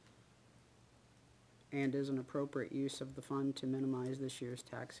and is an appropriate use of the fund to minimize this year's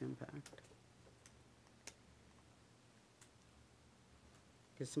tax impact.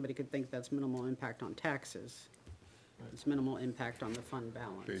 Because somebody could think that's minimal impact on taxes. It's minimal impact on the fund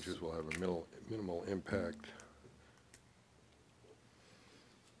balance. Pages will have a minimal impact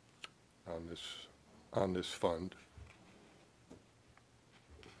on this fund.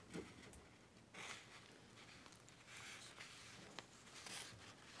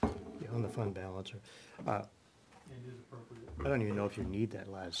 Yeah, on the fund balance. and is appropriate. I don't even know if you need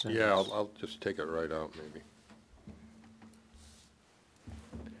that last sentence. Yeah, I'll just take it right out, maybe.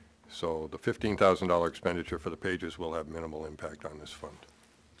 So the $15,000 expenditure for the pages will have minimal impact on this fund.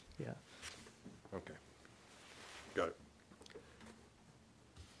 Yeah. Okay. Got it.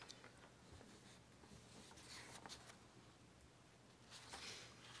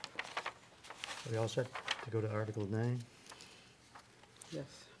 Are we all set to go to Article 9? Yes.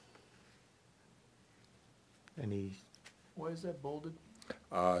 Any, Why is that bolded?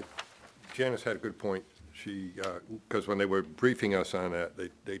 Janice had a good point. She, because when they were briefing us on that,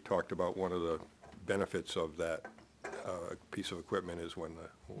 they talked about one of the benefits of that piece of equipment is when the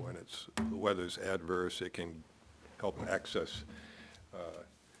weather's adverse, it can help access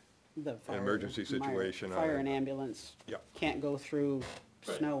The fire. emergency situation, Fire and ambulance Yep. can't go through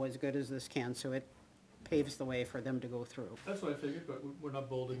Right. snow as good as this can, so it paves the way for them to go through. That's what I figured, but we're not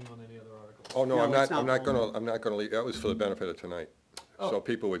bolding on any other article. Oh, no, No, I'm it's not not I'm not gonna leave, that was for the benefit of tonight. So Oh.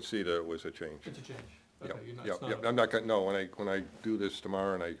 people would see that it was a change. It's a change. Yep, Okay, you're not, yep, it's not. yep. a- I'm not gonna, no, when I do this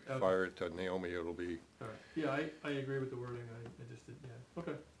tomorrow and I Okay. fire it to Naomi, it'll be, All right. Yeah, I agree with the wording. I just did, yeah,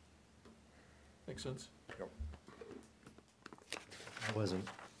 okay. Makes sense.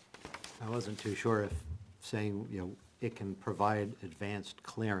 I wasn't too sure if saying, it can provide advanced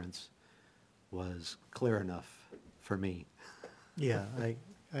clearance was clear enough for me. yeah, I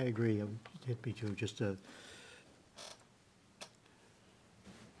agree. It'd be to just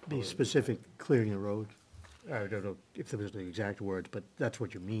be specific, clearing the road. I don't know if there was the exact words, but that's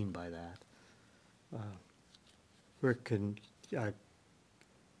what you mean by that. Rick can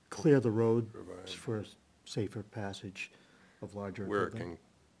clear the road Provide. for safer passage of larger where it equipment. can,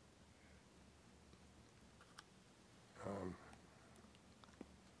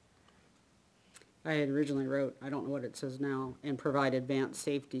 I had originally wrote, I don't know what it says now, and provide advanced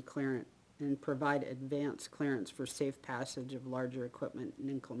safety clearance, and provide advanced clearance for safe passage of larger equipment in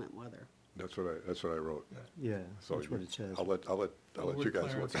inclement weather. that's what I wrote. Yeah, So that's what it says. I'll let you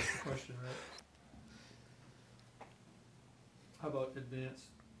guys Clearance look. is the question, right? How about advanced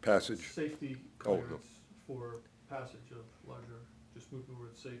Passage, safety Oh, no. clearance for passage of larger, just move the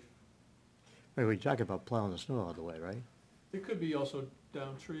word safe. Wait, we're talking about plowing the snow out of the way, right? It could be also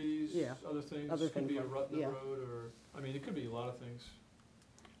down trees, Yeah, other things, other could be a things like- rut in the yeah. road, or, I mean, it could be a lot of things.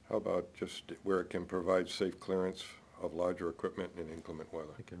 how about just where it can provide safe clearance of larger equipment in inclement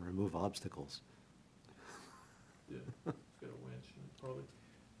weather? It can remove obstacles. Yeah, it's got a winch and probably.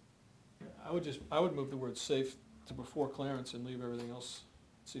 Yeah, I would move the word safe to before clearance and leave everything else,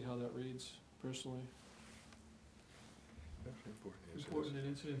 see how that reads personally. Important in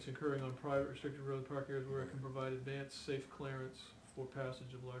incidents occurring on private restricted road park areas where it can provide advanced safe clearance for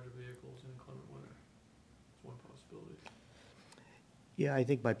passage of larger vehicles in inclement weather. It's one possibility. Yeah, I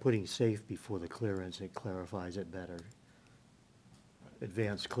think by putting safe before the clearance, it clarifies it better.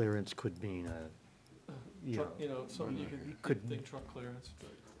 Advanced clearance could mean Truck, you know, something you could Could- think truck clearance, but.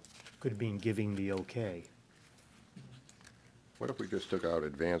 could mean giving the okay. What if we just took out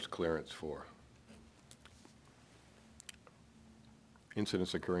advanced clearance for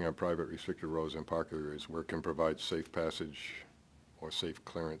incidents occurring on private restricted roads and park areas where it can provide safe passage or safe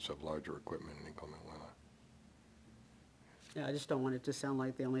clearance of larger equipment in inclement weather? Yeah, I just don't want it to sound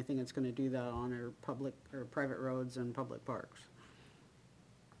like the only thing that's gonna do that on are public, or private roads and public parks.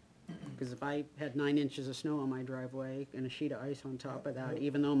 Because if I had 9 inches of snow on my driveway and a sheet of ice on top of that,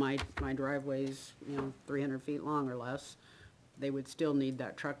 even though my driveway's, 300 feet long or less, they would still need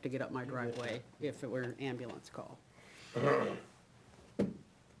that truck to get up my driveway if it were an ambulance call. You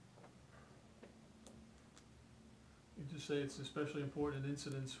just say it's especially important in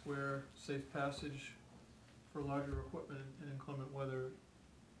incidents where safe passage for larger equipment in inclement weather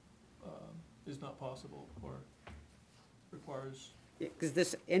is not possible or requires, Because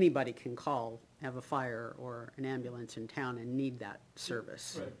this, anybody can call, have a fire or an ambulance in town and need that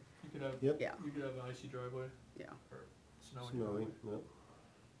service. right, you could have, Yep. Yeah, you could have an icy driveway yeah. or snowy Snowy, driveway. yep.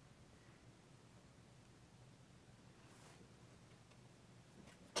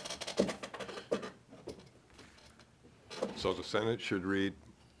 So the sentence should read,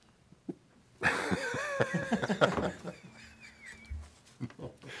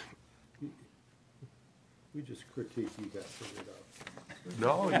 We just critique you got figured out.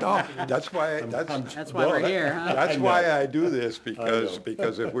 no, that's why, That's why we're here, huh? That's I know. why I do this, know.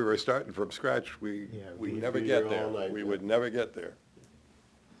 because if we were starting from scratch, we'd Yeah, never we'd be get here there. all night, We yeah. would never get there.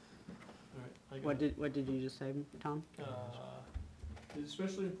 All right, I got What it. did you just say, Tom? Is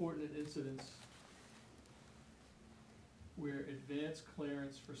especially important in incidents where advanced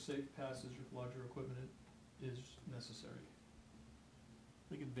clearance for safe passage with larger equipment is necessary. I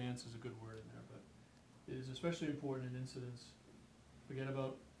think advance is a good word in there, but it is especially important in incidents, forget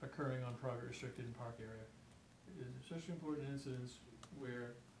about occurring on private restricted and park area. It is especially important in incidents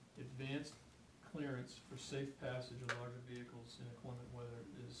where advanced clearance for safe passage of larger vehicles in inclement weather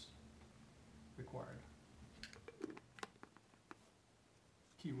is required.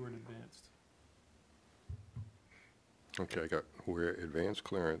 Keyword advanced. Okay, I got where advanced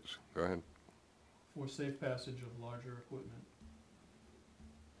clearance, go ahead. For safe passage of larger equipment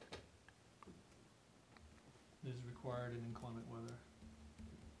is required in inclement weather.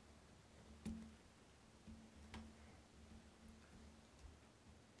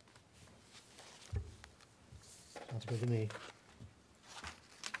 Sounds good to me.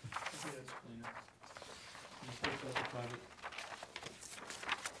 I think that's cleaner. And of course, that's a private.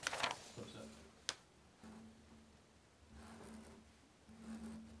 What's that?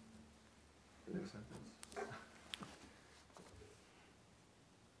 Next sentence.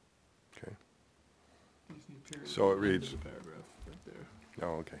 Okay, You just need period So it at the end of reads- the paragraph, right there.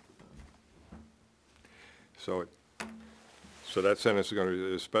 oh, okay. So that sentence is gonna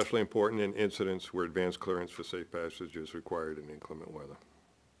be especially important in incidents where advanced clearance for safe passage is required in inclement weather,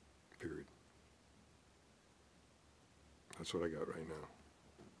 period. That's what I got right now.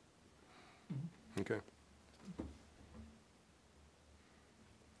 Okay.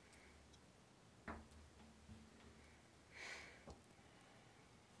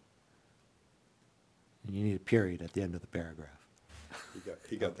 And you need a period at the end of the paragraph.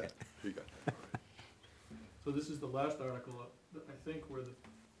 He got that, he got that. So this is the last article, I think, where the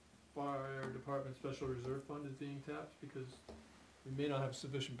fire department special reserve fund is being tapped, because we may not have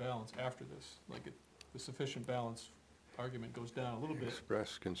sufficient balance after this. Like, the sufficient balance argument goes down a little bit.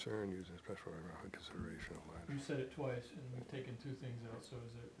 Express concern using special consideration of You latter. said it twice, and we've taken 2 things out, so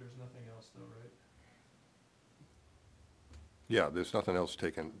there's nothing else though, right? Yeah, there's nothing else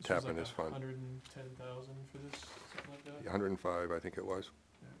taken, This was tapping like this fund. 110,000 for this, something like that? 105, I think it was.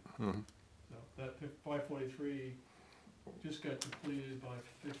 Yeah. Mhm. So that 543 just got depleted by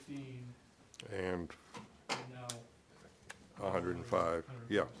 15, And and now. 105,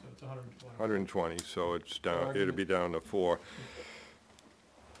 yeah, So it's 120. 120, so it's down, it'll be down to 4.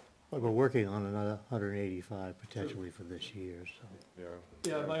 But we're working on another 185 potentially for this year, so. Yeah.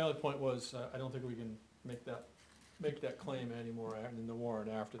 Yeah, my only point was, I don't think we can make that claim anymore in the warrant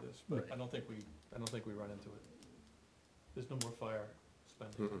after this, but Right. I don't think we run into it. There's no more fire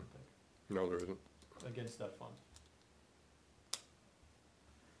spending, I don't think, No, there isn't. against that fund.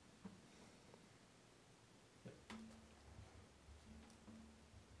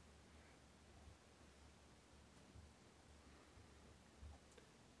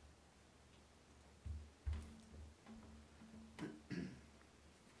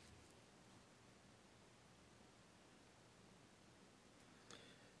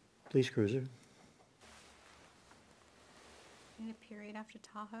 Police cruiser. Need a period after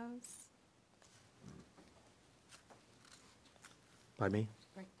Tahoe's? Pardon me?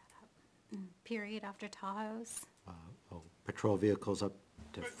 Break that up. Period after Tahoe's? Patrol vehicles up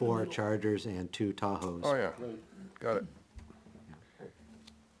to 4 Chargers and 2 Tahoes. Oh, yeah, got it.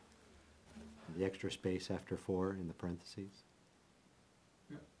 The extra space after 4 in the parentheses.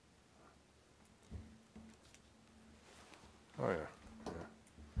 Oh, yeah.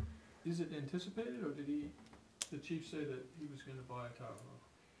 Is it anticipated, or did the chief say that he was gonna buy a Tahoe?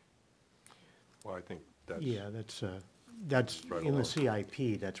 Well, I think that's. Yeah, that's Right in the along.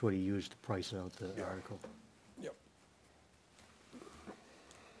 CIP, that's what he used to price out the Yeah. article. Yep.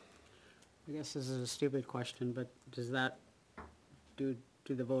 I guess this is a stupid question, but does that, do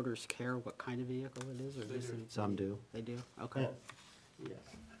the voters care what kind of vehicle it is, or They just? do. Some do. They do, okay, Yes,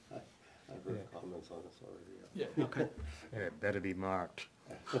 I've heard comments on this already. Yeah, okay, And it better be marked.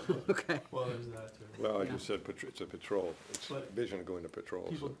 okay. well, there's that too. Well, I Yeah. just said it's a patrol. It's But vision going to patrol,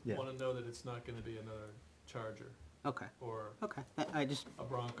 People so. Yeah. wanna know that it's not gonna be another Charger, Okay, or okay, I just, a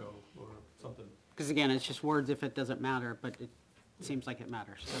Bronco, or something. because again, it's just words if it doesn't matter, but it seems like it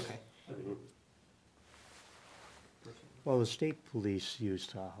matters, okay. I think- Well, the state police use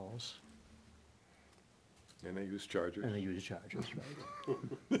Tahoes, And they use Chargers. and they use Chargers,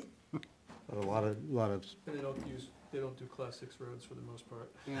 right? But a lot of, And they don't do class 6 roads for the most part.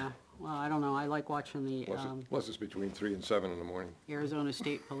 Yeah, well, I don't know, I like watching the, Plus it's between 3 and 7 in the morning. Arizona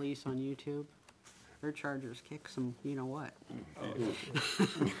State Police on YouTube. Their Chargers kick some, you know what.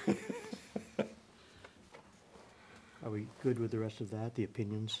 are we good with the rest of that, the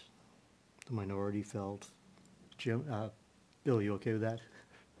opinions the minority felt? Jim, Bill, you okay with that?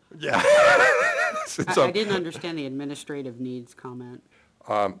 Yeah. I didn't understand the administrative needs comment.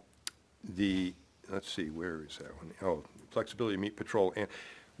 Let's see, where is that one? Oh, flexibility to meet patrol. And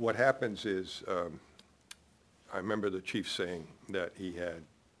what happens is, I remember the chief saying that he had,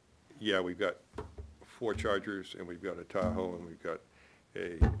 we've got 4 Chargers, and we've got a Tahoe, and we've got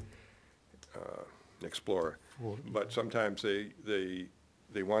an Explorer. Four. But sometimes they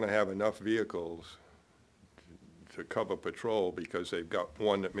want to have enough vehicles to cover patrol, because they've got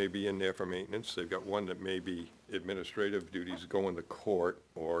one that may be in there for maintenance, they've got one that may be administrative duties, going to court,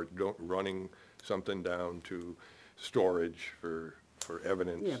 or running something down to storage for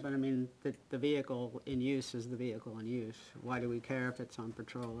evidence. Yeah, but I mean, the vehicle in use is the vehicle in use. Why do we care if it's on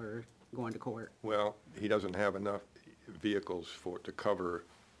patrol or going to court? Well, he doesn't have enough vehicles to cover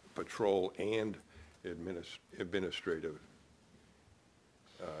patrol and administrative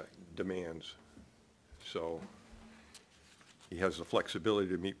demands. So he has the flexibility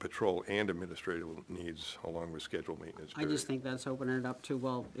to meet patrol and administrative needs along with scheduled maintenance I period. just think that's opening it up to,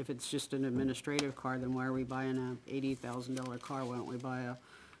 well, if it's just an administrative car, then why are we buying a $80,000 car? Why don't we buy a,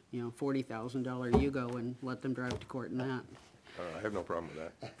 $40,000 Yugo and let them drive to court in that? I have no problem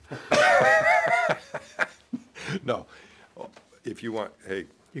with that. No, if you want, hey,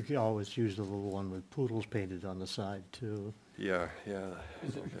 You could always use the little one with poodles painted on the side, too. yeah.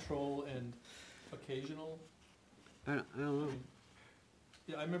 Is it patrol and occasional? I don't know.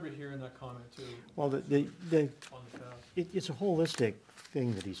 Yeah, I remember hearing that comment too, Well, on the tab. it's a holistic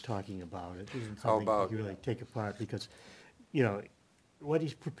thing that he's talking about. It isn't How something about- you really take apart, because, what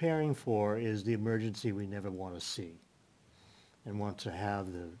he's preparing for is the emergency we never want to see. And wants to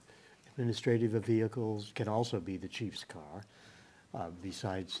have the administrative vehicles, can also be the chief's car,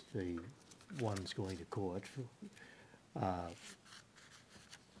 besides the ones going to court.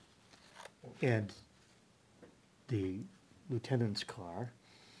 And the lieutenant's car,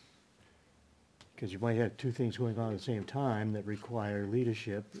 because you might have 2 things going on at the same time that require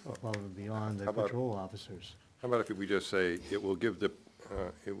leadership above and beyond the How about- patrol officers. How about if we just say, it will give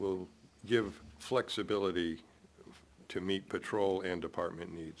flexibility to meet patrol and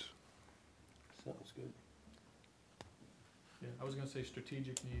department needs. Sounds good. Yeah, I was gonna say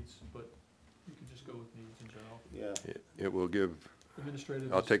strategic needs, but you could just go with needs in general. Yeah. It will give,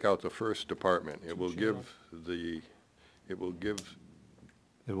 Administrative. I'll is- take out the first department. It will Should give have. it will give,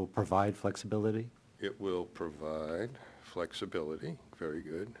 It will provide flexibility. it will provide flexibility, very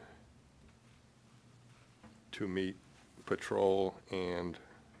good, to meet patrol and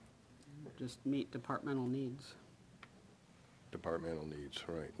Just meet departmental needs. departmental needs,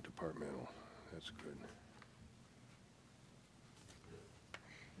 right, departmental, that's good.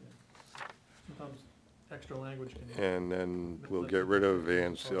 Sometimes extra language can. And then we'll get rid of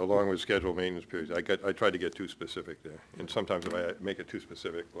along with scheduled maintenance periods. I tried to get too specific there. And sometimes if I make it too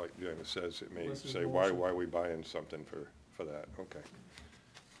specific, like Janice says, it may Less is say, more, why so- are we buying something for that? Okay.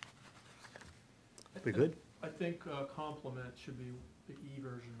 We good? I think complement should be the E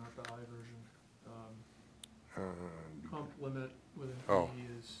version, not the Comp limit with an Oh. E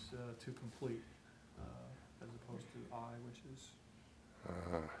is to complete, as opposed to I, which is,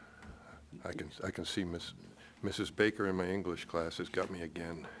 I can see Mrs. Baker in my English class has got me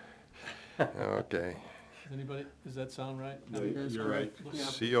again. Okay. does anybody, does that sound right? No, That's you're right. Look-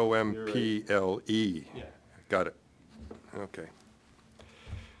 COMPLE. Yeah, Got it. Okay.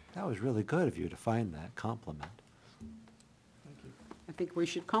 That was really good of you to find that compliment. thank you. I think we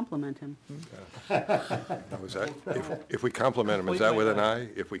should compliment him. Now, is that, if we compliment him, is that with an I?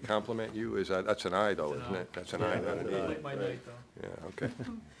 If we compliment you, that's an I though, It's an isn't I. it? That's an I, not an E. Complete my night, though. Yeah, okay.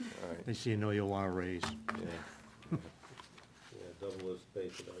 All right. They see you know you'll want to raise. Yeah, double his pay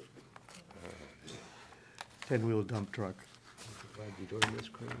tonight. 10-wheel dump truck. Glad you're doing this,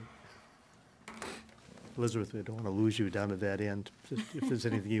 Craig. Elizabeth, we don't want to lose you down at that end. Just if there's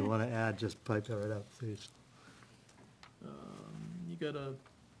anything you want to add, just pipe that right up, please. You got a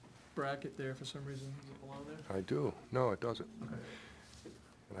bracket there for some reason, does it belong there? I do. No, it doesn't. Okay.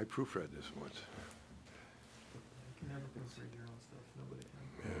 And I proofread this once. You can never proofread your own stuff, nobody can.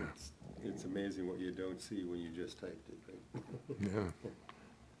 Yeah. It's amazing what you don't see when you just typed it, right? Yeah.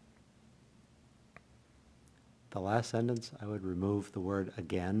 The last sentence, I would remove the word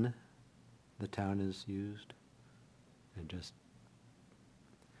again, the town has used, and just,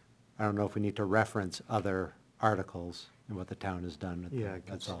 I don't know if we need to reference other articles and what the town has done. Yeah,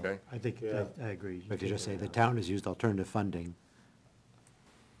 That's all. Okay. I think, Yeah. I agree. If you just say the town has used alternative funding,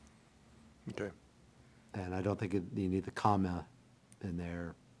 Okay. and I don't think you need the comma in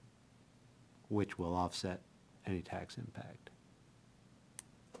there, which will offset any tax impact.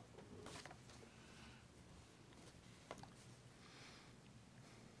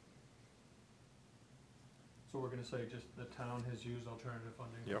 So we're gonna say just the town has used alternative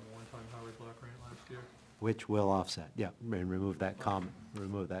funding from Yep. a one-time Howard Block grant last year? Which will offset, yeah, and remove that comma,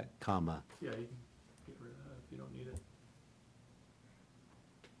 Yeah, you can get rid of that if you don't need it.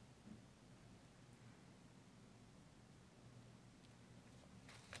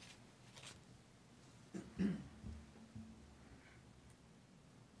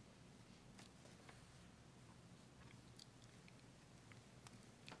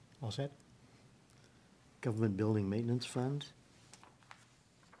 All set? Government Building Maintenance Fund?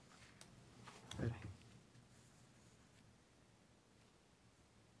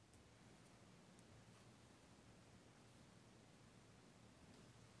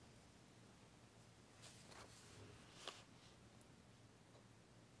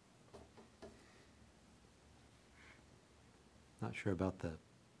 Not sure about the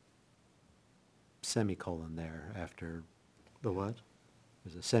semicolon there after, The what?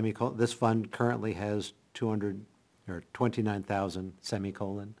 there's a semicolon, this fund currently has 200, or 29,000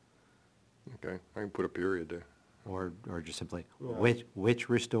 semicolon, Okay. I can put a period there. or just simply, Yeah. which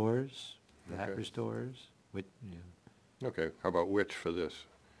restores, that Okay. restores, which, yeah. Okay. How about which for this?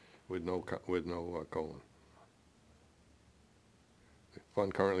 With no colon. The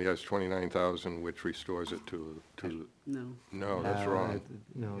fund currently has 29,000, which restores it to, No. no, that's Uh, wrong.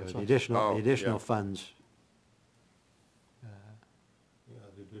 No, it's The not. additional, Oh, the additional yeah. funds, Yeah,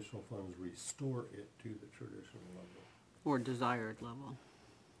 the additional funds restore it to the traditional level. Or desired level.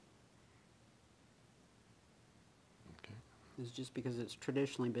 Okay. It's just because it's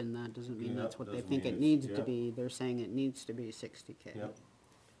traditionally been that, doesn't mean Yeah, that's what they doesn't think mean it it's- needs yeah. to be. They're saying it needs to be 60K. Yep.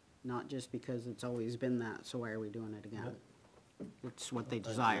 Not just because it's always been that, so why are we doing it again? Yep. It's what they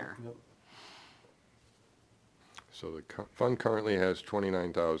desire. Yep. So the fund currently has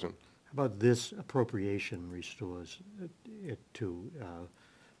 29,000. How about this appropriation restores it to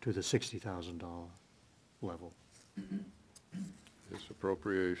the $60,000 level? This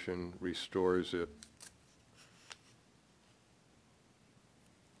appropriation restores it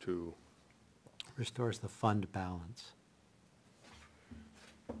to, restores the fund balance.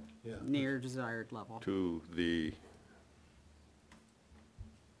 Yeah. Near desired level. to the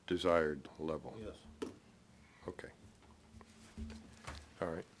desired level. Yes. Okay. All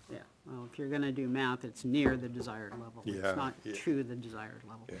right. Yeah, well, if you're gonna do math, it's near the desired level. Yeah, It's not yeah. to the desired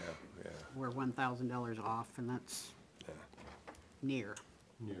level. Yeah, yeah, We're $1,000 off, and that's yeah. near.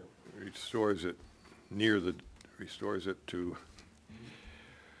 Yeah. Restores it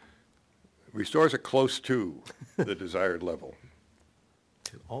restores it close to the desired level.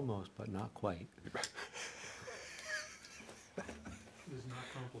 To almost, but not quite. It is not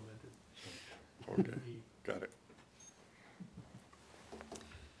complimented. Okay, E. got it.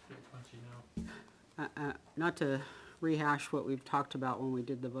 Pretty punchy now. Not to rehash what we've talked about when we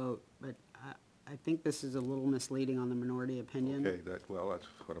did the vote, but I think this is a little misleading on the minority opinion. Okay, that's what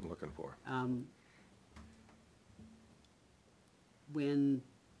I'm looking for. When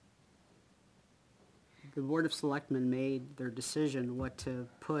the Board of Selectmen made their decision what to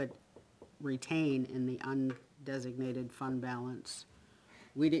retain in the undesignated fund balance.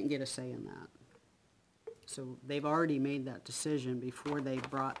 We didn't get a say in that. So they've already made that decision before they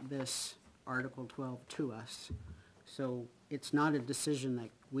brought this Article 12 to us. So it's not a decision that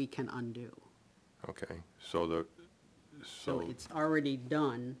we can undo. Okay, so So it's already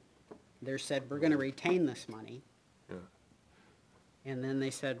done. They said, we're gonna retain this money. yeah. And then they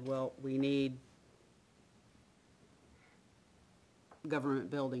said, well, we need government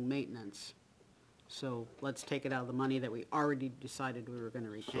building maintenance. So let's take it out of the money that we already decided we were gonna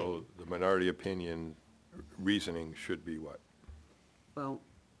retain. So the minority opinion reasoning should be what? Well,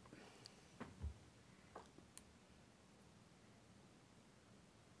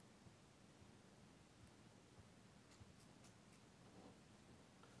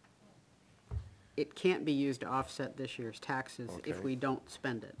 it can't be used to offset this year's taxes if Okay. we don't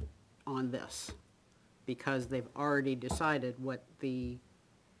spend it on this, because they've already decided what the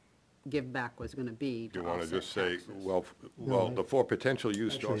give back was gonna be to You want to offset just say, taxes. well, the for potential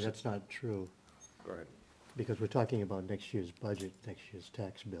use to Actually, offset. that's not true, Go ahead. because we're talking about next year's budget, next year's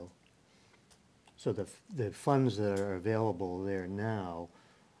tax bill. So the funds that are available there now,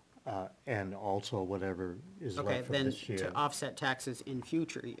 and also whatever is Okay, left from then this year. to offset taxes in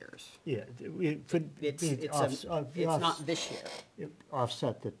future years. Yeah, it could be It's not this year.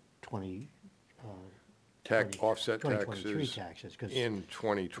 offset the 20, Offset 2023 taxes taxes, because in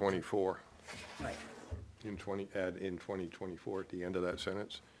 2024, Right. add in 2024 at the end of that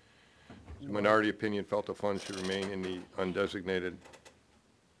sentence. Minority opinion felt the funds should remain in the undesignated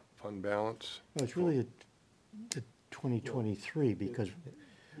fund balance. it's really the 2023, because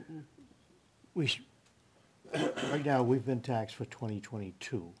right now, we've been taxed for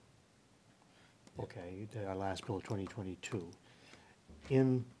 2022. Okay, our last bill of 2022.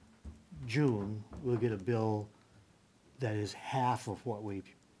 In June, we'll get a bill that is half of what we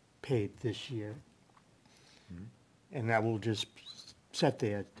paid this year. And that will just sit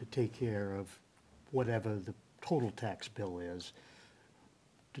there to take care of whatever the total tax bill is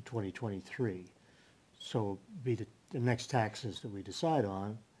to 2023. So be the next taxes that we decide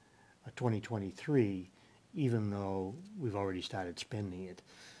on are 2023, even though we've already started spending it.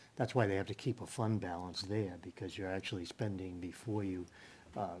 That's why they have to keep a fund balance there, because you're actually spending before you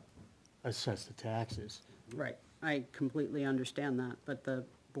assess the taxes. Right, I completely understand that, but the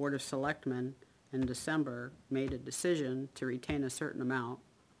Board of Selectmen in December made a decision to retain a certain amount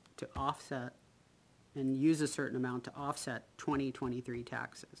to offset, and use a certain amount to offset 2023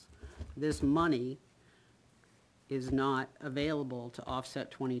 taxes. This money is not available to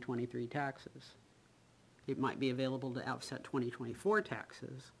offset 2023 taxes. It might be available to offset 2024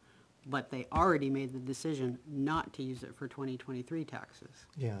 taxes, but they already made the decision not to use it for 2023 taxes.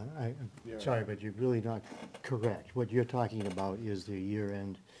 Yeah, I'm Yeah. sorry, but you're really not correct. What you're talking about is the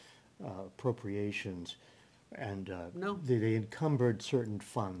year-end appropriations, and No. they encumbered certain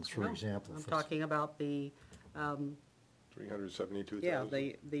funds, for No, example. I'm talking about the, 372,000?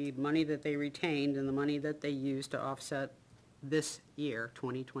 yeah, the money that they retained and the money that they used to offset this year,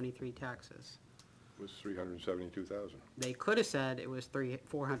 2023 taxes. Was 372,000. They could have said it was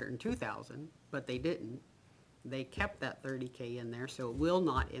 402,000, but they didn't. They kept that 30K in there, so it will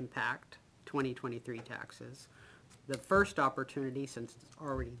not impact 2023 taxes. The first opportunity, since it's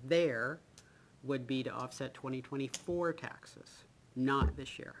already there, would be to offset 2024 taxes, not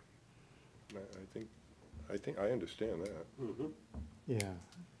this year. I think I understand that. Yeah,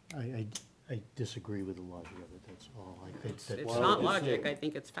 I disagree with the logic of it, that's all. I think It's that not logic, I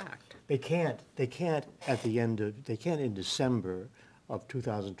think it's fact. they can't at the end of, they can't in December of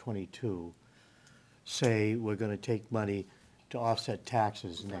 2022 say we're gonna take money to offset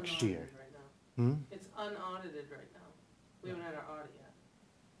taxes It's next year. unaudited right now. Hmm? It's unaudited right now. We haven't had our audit yet.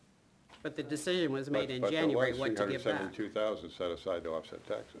 But the decision was made in But January what to give back. 372,000 set aside to offset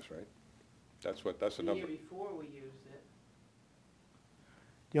taxes, right? That's the The number. year before we used it,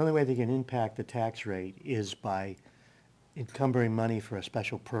 The only way they can impact the tax rate is by encumbering money for a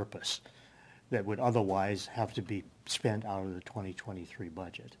special purpose that would otherwise have to be spent out of the 2023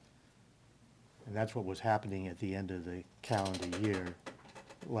 budget. And that's what was happening at the end of the calendar year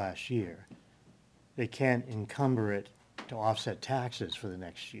last year. They can't encumber it to offset taxes for the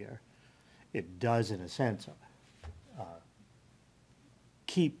next year. It does, in a sense,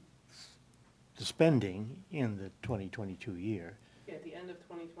 keep the spending in the 2022 year. yeah, at the end of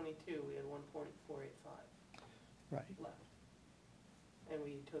 2022, we had 1.485 Right. left. And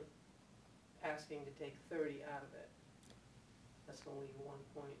we took, asking to take 30 out of it. That's gonna leave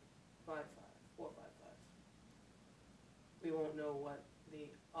 455. We won't know what the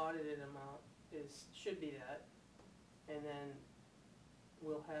audited amount should be that. And then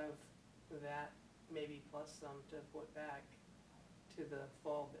we'll have that maybe plus some to put back to the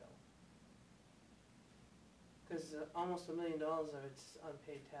fall bill. Cause almost $1 million of it's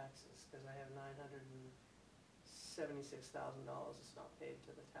unpaid taxes, cause I have $976,000 that's not paid to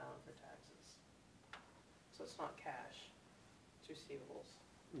the town for taxes. So it's not cash, it's receivables.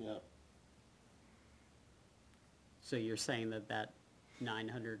 Yeah. So you're saying that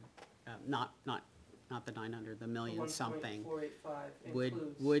 900, not the 900, the million something 1.485 would,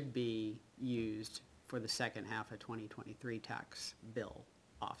 includes. would be used for the second half of 2023 tax bill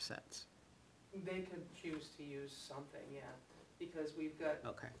offsets? They could choose to use something, yeah, because we've got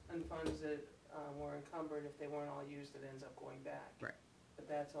Okay, funds that were encumbered. If they weren't all used, it ends up going back. right. But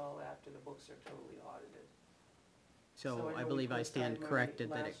that's all after the books are totally audited. So So I I know we believe put I aside stand money corrected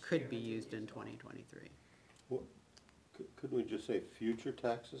that it last year could and be didn't used in use it all. 2023. What, couldn't we just say future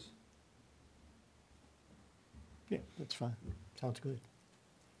taxes? Yeah, that's fine. Sounds good.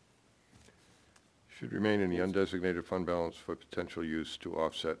 Should remain in the undesignated fund balance for potential use to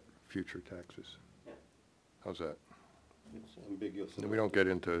offset future taxes. Yeah. How's that? It's ambiguous. And we don't get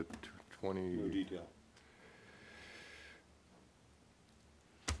into No 20, detail.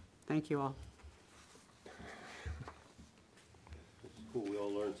 Thank you all. It's cool, we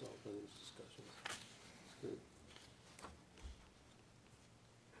all learned something in these discussions. It's good.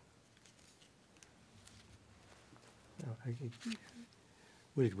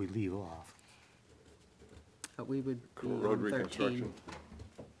 Where did we leave off? We would be road on 13. reconstruction.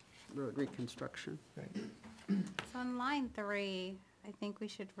 Road reconstruction. Right. So on line 3, I think we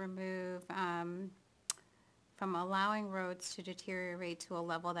should remove, from allowing roads to deteriorate to a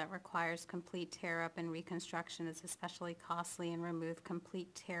level that requires complete tear-up and reconstruction is especially costly, and remove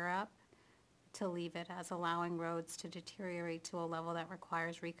complete tear-up to leave it as allowing roads to deteriorate to a level that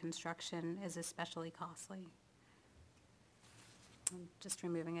requires reconstruction is especially costly. I'm just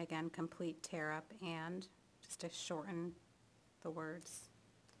removing again, complete tear-up, and just to shorten the words.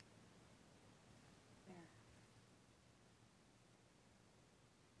 There.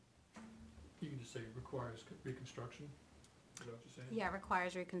 You can just say requires reconstruction, is that what you're saying? Yeah,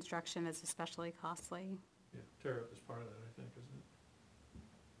 requires reconstruction is especially costly. Yeah, tear up is part of that, I think, isn't it?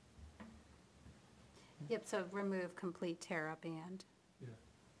 Yep, so remove complete tear up and. Yeah.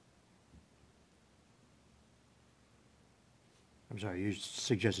 I'm sorry, you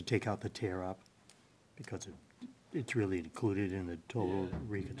suggested take out the tear up because it's really included in the total Yeah,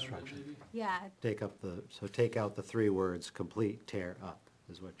 reconstruction. maybe. Yeah, Take out the 3 words, complete tear up,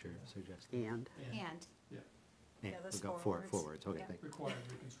 is what you're suggesting. And and, Yeah, Yeah, Yeah, those we've got four four words. words, okay, Yeah. thank you. required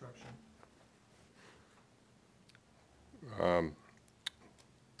reconstruction.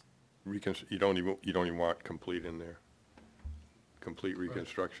 You don't even want complete in there? Complete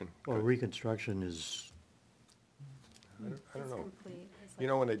reconstruction? Well, reconstruction is, I don't it's know. complete. It's You like-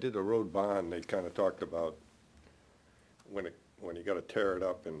 know, when they did the road bond, they kind of talked about when you gotta tear it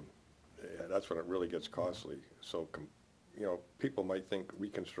up, and that's when it really gets costly. So, you know, people might think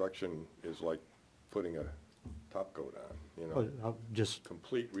reconstruction is like putting a top coat on, you know? I'll just,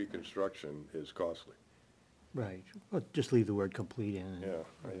 Complete reconstruction is costly. right, well, just leave the word complete in. and- Yeah,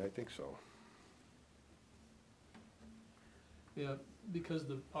 I think so. Yeah, because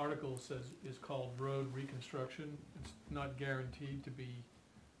the article is called road reconstruction, it's not guaranteed to be,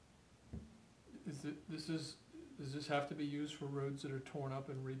 does this have to be used for roads that are torn up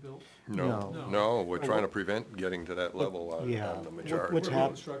and rebuilt? No. No, we're trying to prevent getting to that level on Yeah. the What- majority. what's Road hap-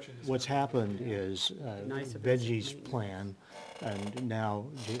 reconstruction is- What's happened is Nice if it's Benji's maintenance. plan, and now,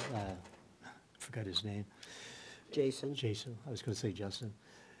 forgot his name, Jason? Jason, I was gonna say Justin.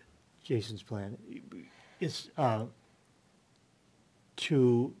 Jason's plan is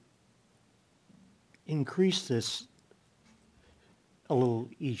to increase this a little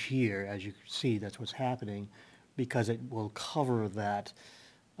each year. As you can see, that's what's happening, because it will cover that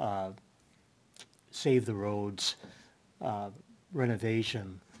save the roads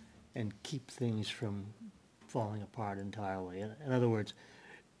renovation and keep things from falling apart entirely. In other words,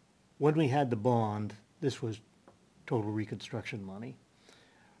 when we had the bond, this was total reconstruction money.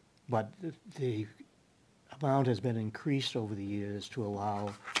 But the amount has been increased over the years to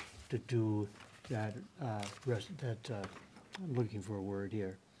allow to do that, I'm looking for a word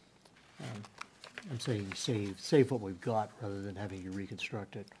here. I'm saying save what we've got rather than having to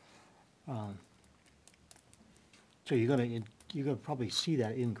reconstruct it. So you're gonna probably see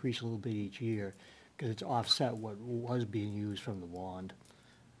that increase a little bit each year, because it's offset what was being used from the bond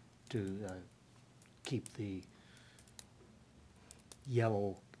to keep the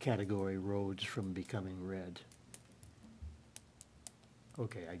yellow category roads from becoming red.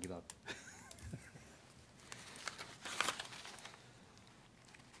 Okay, I give up.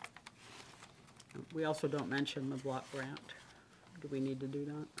 We also don't mention the block grant. Do we need to do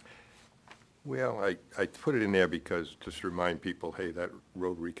that? Well, I put it in there because, just to remind people, hey, that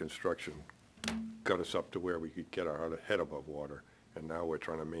road reconstruction got us up to where we could get our head above water, and now we're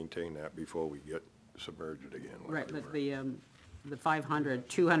trying to maintain that before we get submerged again. like Right, we but were. the 500,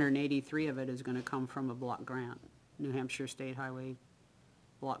 283 of it is gonna come from a block grant, New Hampshire State Highway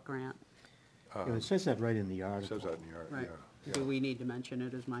block grant. It says that right in the It article. says that in the art, Right. yeah. Do we need to mention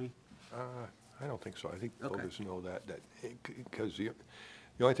it as my, I don't think so. I think Okay. voters know that, because the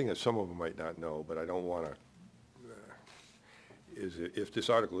only thing that some of them might not know, but I don't want to, is if this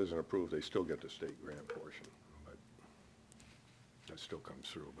article isn't approved, they still get the state grant portion, but that still comes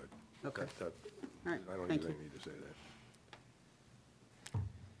through, but Okay. that, all right, I don't thank even you. need to say that.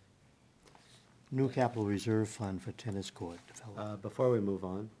 New capital reserve fund for tennis court development. Before we move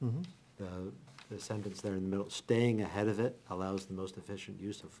on, Mhm. the sentence there in the middle, staying ahead of it allows the most efficient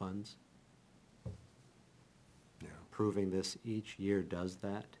use of funds. Yeah. Proving this each year does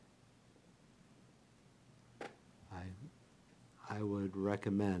that. I would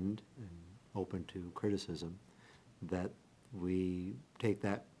recommend, and open to criticism, that we take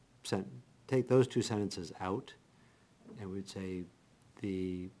take those two sentences out, and we'd say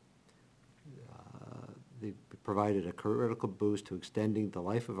they provided a critical boost to extending the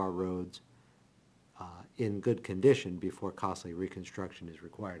life of our roads in good condition before costly reconstruction is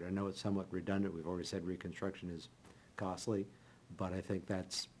required. I know it's somewhat redundant, we've already said reconstruction is costly, but I think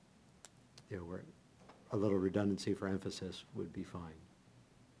that's, where a little redundancy for emphasis would be fine.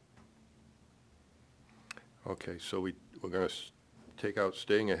 Okay, so we're going to take out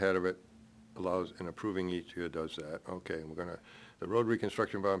staying ahead of it allows, and approving each year does that. Okay, and we're going to, the road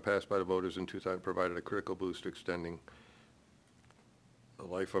reconstruction bond passed by the voters in 2000 provided a critical boost to extending the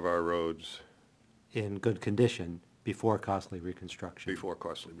life of our roads In good condition before costly reconstruction before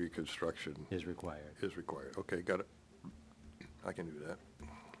costly reconstruction is required. is required. Okay, got it. I can do that.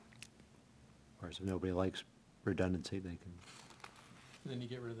 Whereas if nobody likes redundancy, they can, And then you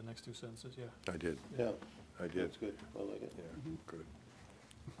get rid of the next two sentences, yeah. I did, Yeah, I did. that's good, I like it. Yeah, good.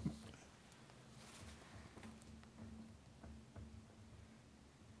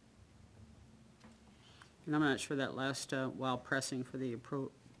 And I'm not sure that last, while pressing for the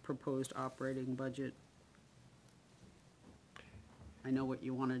proposed operating budget. I know what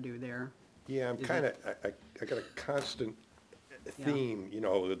you wanna do there. Yeah, I'm Is kind of, I got a constant Yeah. theme,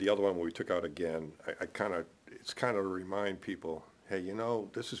 the other one where we took out again, it's kind of to remind people, hey,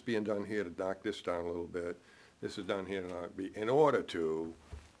 this is being done here to knock this down a little bit, this is done here to not be, in order to,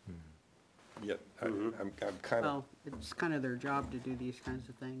 yet, I'm kind of, Well, it's kind of their job to do these kinds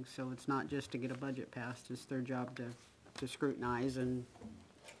of things, so it's not just to get a budget passed, it's their job to scrutinize and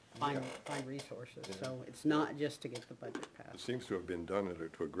find resources. So it's not just to get the budget it passed. seems to have been done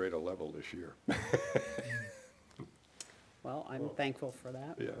to a greater level this year. Well, I'm thankful for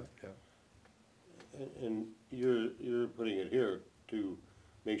that. Yeah, yeah. And you're putting it here to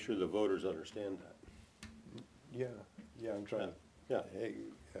make sure the voters understand that. Yeah, I'm trying to, Yeah. hey,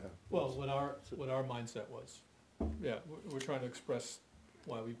 yeah. Well, what our mindset was, yeah, we're trying to express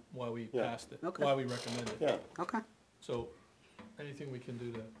why we Yeah. passed it, Okay. why we recommend it. Yeah, Okay, So, anything we can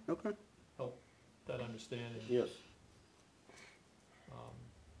do to okay. help that understanding, yes.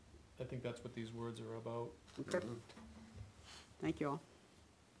 I think that's what these words are about. Okay. Thank you all.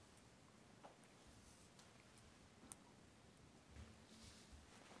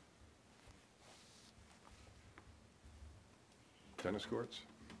 Tennis courts?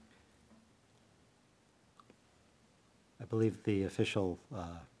 I believe the official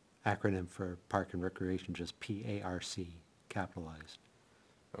acronym for Park and Recreation, just PARC, capitalized.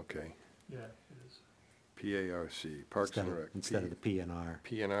 Okay, Yeah, it is. PARC, Parks and Rec. Instead of the PNR.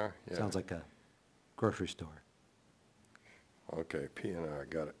 PNR, yeah. Sounds like a grocery store. Okay, PNR,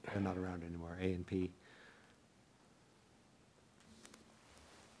 got it. They're not around anymore, A&P.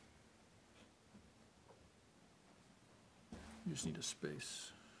 You just need a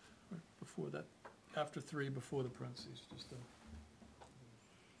space right before that, after 3, before the parentheses, just a.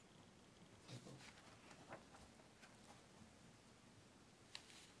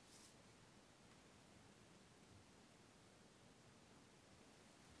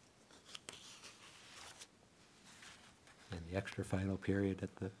 And the extra final period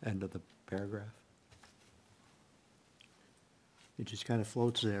at the end of the paragraph. It just kind of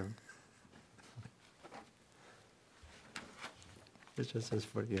floats there. It just says,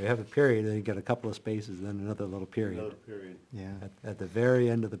 you have a period, then you get a couple of spaces, then another little Another period period, Yeah. at the very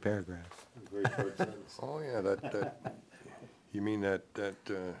end of the paragraph. very short sentence. Oh, yeah, that, you mean that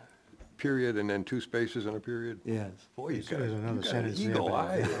period and then 2 spaces and a period? Yes. Boy, you There's got another an sentence there, eagle but-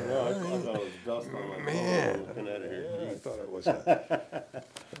 eye. No, I thought it was dust on my phone, Man. looking at it Yeah, I here. thought it was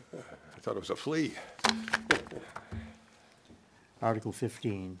I thought it was a flea. Article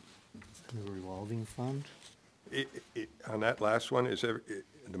 15, the revolving fund. On that last one,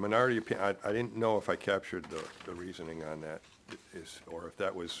 the minority opinion, I didn't know if I captured the reasoning on that, or if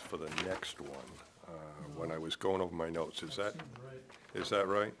that was for the next one, when I was going over my notes. Is that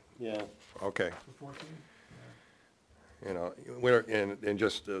right? Yeah, Okay. For 14? You know, and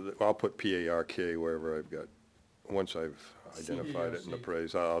just, I'll put PARK wherever I've got, once I've identified it in the PARC.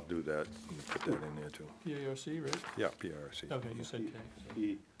 praise, I'll do that, and put that in there too. PARC, right? Yeah, PRC. Okay, you said K. so-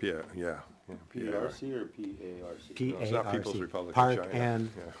 P, Yeah. PRC or PARC? P- No, it's not People's PARC, Republic of Park China. and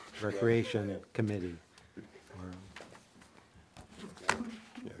Yeah. Recreation Committee.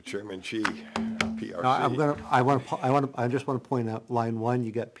 Yeah, Chairman Chi, PRC. No, I just want to point out, line 1,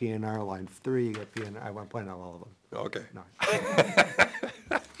 you got PNR, line 3, you got PNR, I want to point out all of them. Okay. No.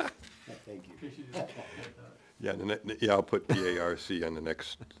 Thank you. In case you didn't get that. Yeah, yeah, I'll put PARC on the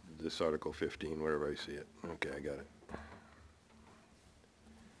next, this Article 15, wherever I see it. Okay, I got it.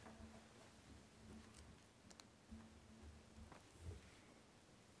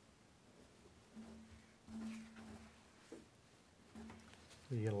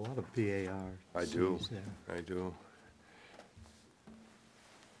 You get a lot of PAR. I do, Cs there. I do.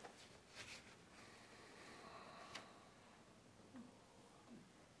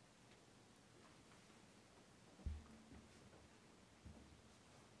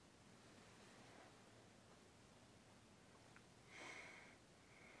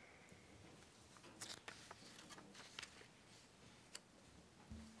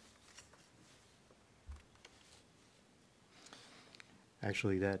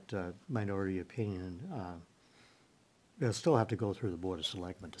 Actually, that minority opinion, they'll still have to go through the Board of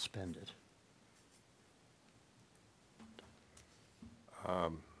Selectmen to spend it.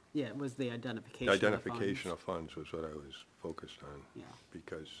 Yeah, it was the identification of the Identification funds. of funds was what I was focused on. Yeah.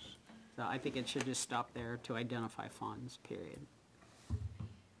 Because, So I think it should just stop there to identify funds, period.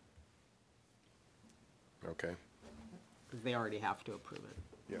 okay, Because they already have to approve it,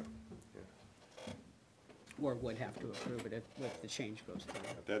 yeah. or would have to approve it if the change goes through.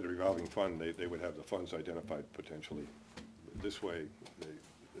 If they had the revolving fund, they would have the funds identified potentially. This way,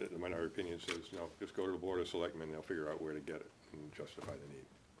 the minority opinion says, no, just go to the Board of Selectmen, they'll figure out where to get it and justify the need.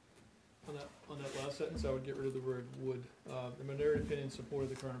 On that last sentence, I would get rid of the word would. The minority opinion supported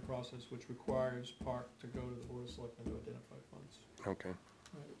the current process, which requires Park to go to the Board of Selectmen to identify funds. Okay,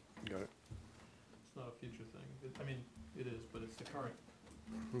 Right. got it. It's not a future thing. I mean, it is, but it's the current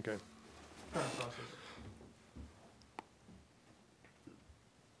Okay. process.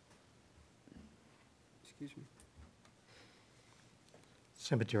 Excuse me.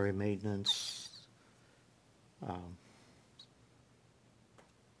 Cemetery maintenance,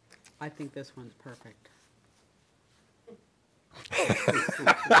 I think this one's perfect.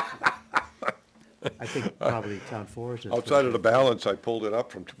 I think probably town forest is. Outside of the balance, I pulled it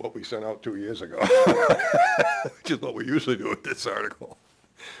up from what we sent out 2 years ago, which is what we usually do with this article.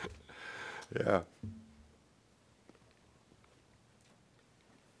 Yeah,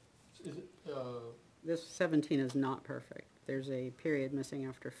 Is it, This 17 is not perfect. There's a period missing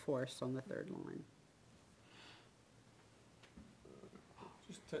after forest on the third line.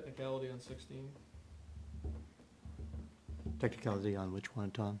 just technicality on 16? Technicality on which one,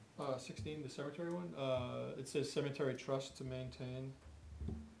 Tom? 16, the cemetery one, it says cemetery trust to maintain.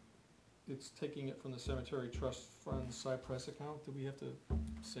 It's taking it from the cemetery trust fund Cypress account. Do we have to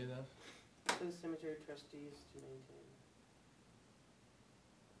say that? For the cemetery trustees to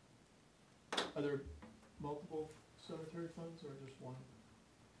maintain. Are there multiple cemetery funds or just one?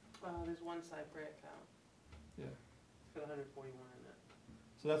 There's one Cypre account, Yeah. it's got 141 in it.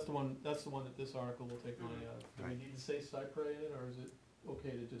 So that's the one that this article will take money out of. Do we Right. need to say Cypre in it, or is it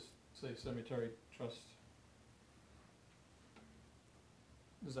okay to just say cemetery trust?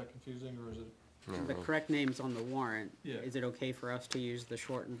 Is that confusing, or is it? The correct name's on the warrant. Yeah. Is it okay for us to use the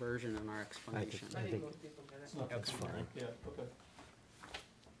shortened version in our explanation? I I think think most people get It's it. not That's confusing, fine. Yeah, okay.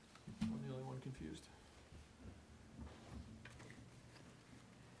 I'm the only one confused.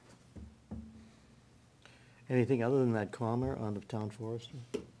 Anything other than that comma on the town forester?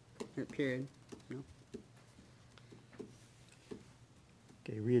 Period. No?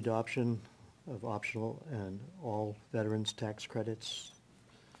 Okay, readoption of optional and all veterans' tax credits.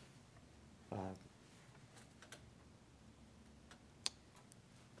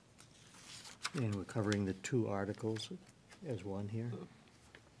 And we're covering the two articles as one here.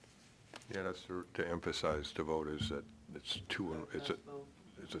 yeah, that's to emphasize to voters that it's two, That's both.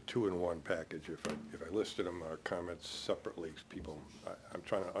 it's a two-in-one package. If I listed them, comments separately, people, I'm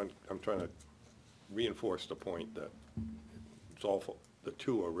trying to reinforce the point that it's all, the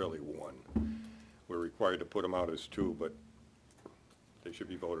two are really one. We're required to put them out as two, but they should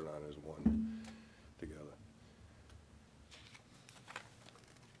be voted on as one together.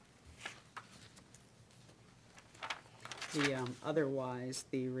 Otherwise,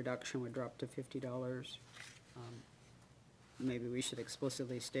 the reduction would drop to $50. Maybe we should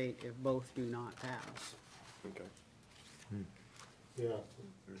explicitly state if both do not pass. Okay. Yeah.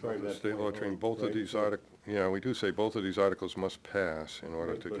 Trying that State law point training, on, both of right? these yeah, we do say both of these articles must pass in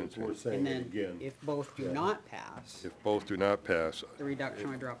order Right, to but it's continue. worth saying And it then, again. if both do Yeah. not pass, If both do not pass, the reduction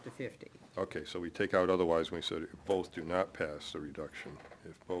would drop to 50. okay, so we take out otherwise, and we said if both do not pass the reduction.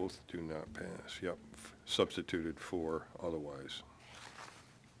 If both do not pass, yep, substituted for otherwise.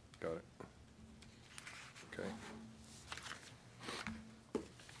 Got it. Okay.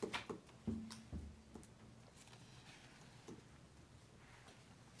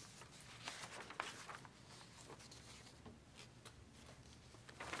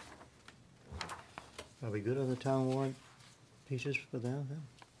 Are we good on the town warrant pieces for now then?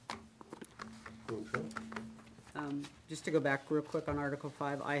 Okay. Just to go back real quick on Article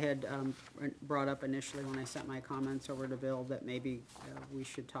 5, I had brought up initially when I sent my comments over to Bill that maybe we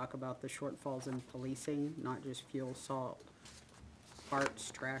should talk about the shortfalls in policing, not just fuel, salt,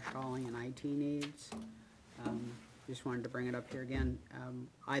 parts, trash hauling, and IT needs. Just wanted to bring it up here again.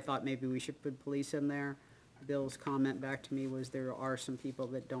 I thought maybe we should put police in there. Bill's comment back to me was there are some people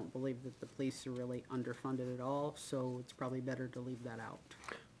that don't believe that the police are really underfunded at all, so it's probably better to leave that out.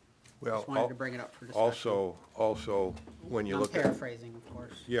 Well, Just wanted to bring it up for discussion. also, when you I'm look at. paraphrasing, of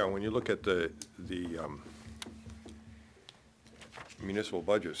course. Yeah, when you look at the municipal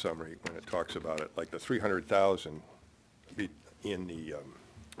budget summary, when it talks about it, like the 300,000 in the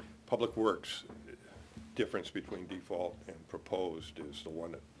public works, difference between default and proposed is the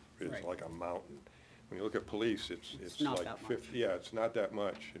one that is Right. like a mountain. When you look at police, it's not like that much. 50, yeah, it's not that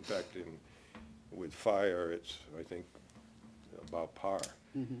much. In fact, with fire, it's, I think, about par.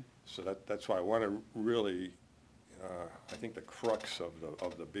 So that's why I want to really, I think the crux of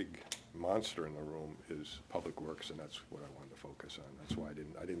the big monster in the room is public works, and that's what I wanted to focus on. That's why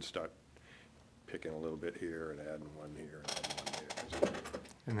I didn't start picking a little bit here and adding one here and adding one there.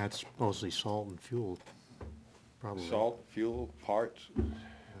 And that's mostly salt and fuel, probably. Salt, fuel, parts,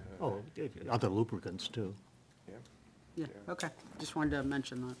 Oh, other lubricants too. yeah. Yeah, Yeah. okay, just wanted to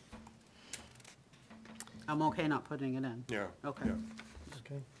mention that. I'm okay not putting it in. Yeah. Okay. yeah.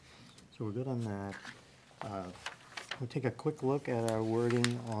 Okay, so we're good on that. We'll take a quick look at our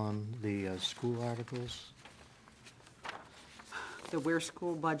wording on the school articles. The Weare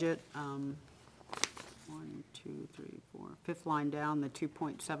School budget, 1, 2, 3, 4, fifth line down, the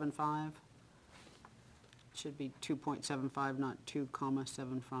 2.75. Should be 2.75, not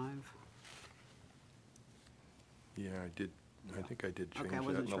 2.75. Yeah, I think I did change Okay, I that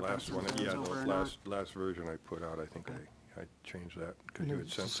wasn't in the sure if I last sent one. those Yeah, over or the not. last version I put out, I think Okay. I changed that, because And you had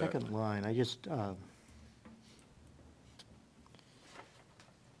it's sent the that. second line, I just,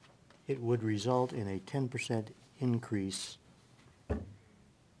 it would result in a 10% increase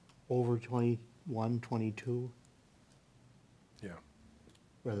over 21, 22, Yeah.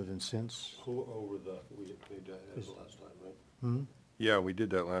 rather than since. Over we made that last time, right? Hmm? Yeah, we did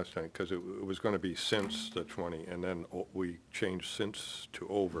that last time, because it was gonna be since the 20, and then we changed since to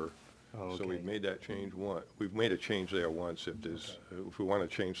over. Oh, So we've okay. made that change we've made a change there once. If we wanna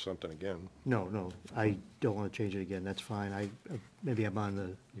change something again, No, I don't want to change it again, that's fine, maybe I'm on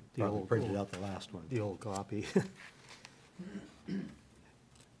the Probably old. printed out the last one. The old copy.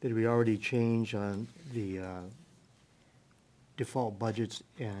 Did we already change on the default budgets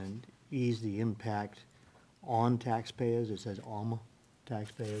and ease the impact on taxpayers? It says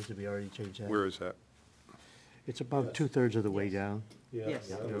taxpayers, did we already change that? where is that? It's about Yes. 2/3 of the way Yes. down. Yeah, Yes.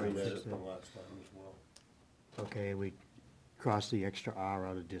 that Yeah, was right, added just from that. last time as well. Okay, we crossed the extra R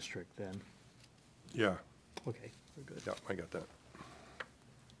out of district then. Yeah, Okay, we're good. yeah, I got that.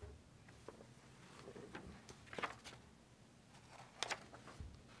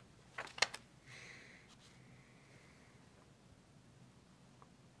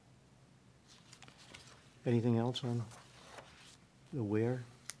 Anything else on the Weare,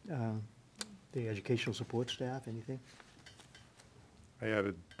 the educational support staff, anything? I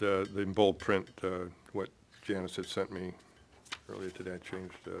added, in bold print, what Janice had sent me earlier today. I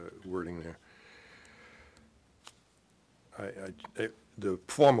changed wording there. The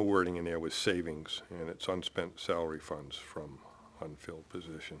former wording in there was savings, and it's unspent salary funds from unfilled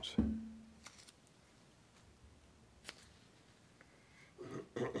positions.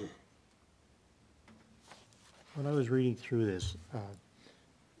 when I was reading through this,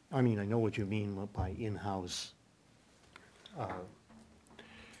 I mean, I know what you mean by in-house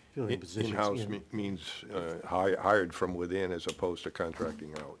filling positions. In-house means hired from within as opposed to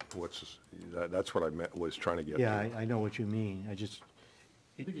contracting out. That's what I meant, was trying to get to. Yeah, I know what you mean. I just,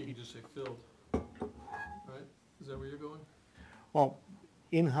 I think you can just say filled, right? Is that where you're going? well,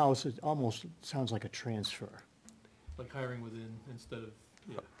 in-house, it almost sounds like a transfer. Like hiring within instead of,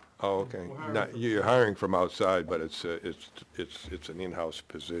 yeah. Oh, okay. We're hiring Not, from- you're hiring from outside, but it's an in-house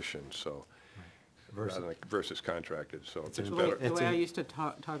position, so, versus contracted, so it's The way, better. the way I used to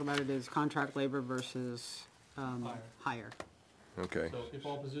talk about it is contract labor versus, hire, Okay, So if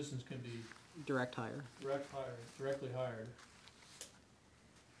all positions can be direct hire. directly hired,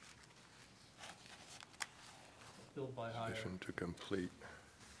 filled by hire. position to complete.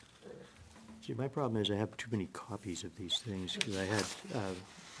 See, my problem is I have too many copies of these things, because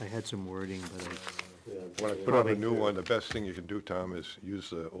I had some wording, but When I put up a new one, the best thing you can do, Tom, is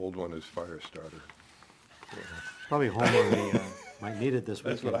use the old one as fire starter. probably home on the, might need it this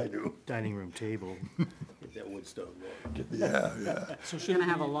That's weekend. what I do. Dining room table. Get that wood stove going. Yeah, yeah. So We're should gonna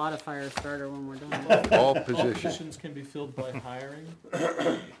have a we- lot of fire starter when we're done. All all positions positions can be filled by hiring?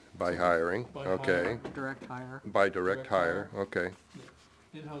 by hiring, By okay. hiring. Direct hire. By direct Direct hire, hire. okay,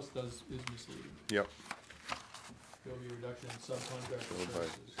 In-house is misleading. yep. There will be a reduction in subcontractor Filled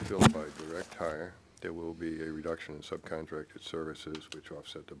services. by, filled by direct hire. There will be a reduction in subcontracted services which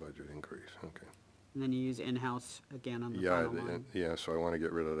offset the budget increase, okay. And then you use in-house again on the Yeah, final line. yeah, so I want to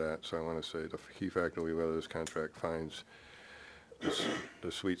get rid of that, so I want to say the key factor will be whether this contract finds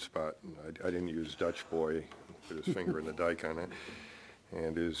the sweet spot. I didn't use Dutch boy, put his finger in the dike on it,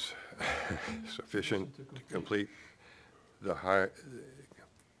 and is sufficient to complete the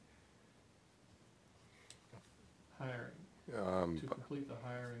Hiring, um, to complete the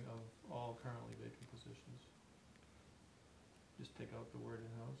hiring of all currently vacant positions. Just take out the word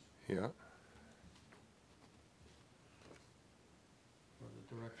in-house, yeah, or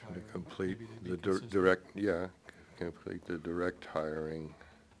the direct to hiring. complete maybe they'd be the consistent. direct, yeah, complete the direct hiring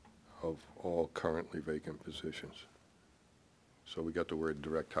of all currently vacant positions. So we got the word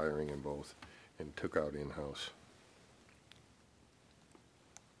direct hiring in both, and took out in-house.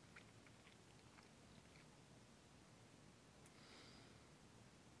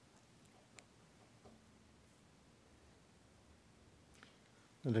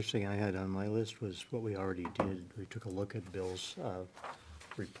 The next thing I had on my list was what we already did. We took a look at Bill's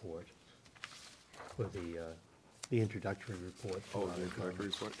report for the introductory report. for Oh, our the introductory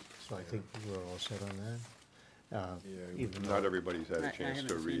requirements. report? So I think we're all set on that. Yeah, Even not though- everybody's had I a chance to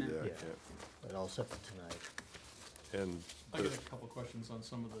haven't read seen it. that Yeah. yet. But all set for tonight. And, I the- got a couple questions on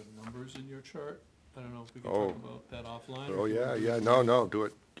some of the numbers in your chart. I don't know if we can Oh. talk about that offline. or oh, if you yeah, wanna do yeah, it no, do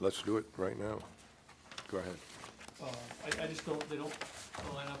it, let's do it right now. Go ahead. I just don't, they don't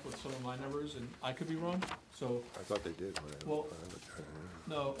line up with some of my numbers, and I could be wrong, so, I thought they did when I Well- looked at it.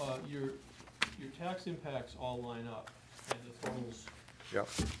 no, your tax impacts all line up, and the totals Yep,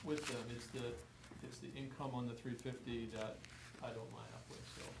 with them, it's the income on the 350 that I don't line up with,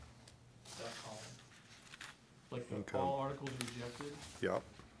 so, that column. Like, Okay. all articles rejected, yep,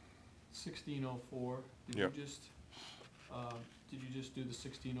 1604, Yep. did you just do the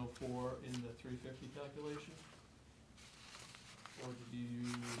 1604 in the 350 calculation? Or did you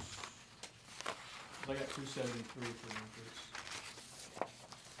use, 'cause I got 273 for an increase.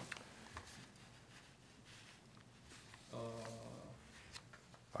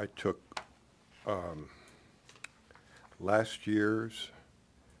 I took, last year's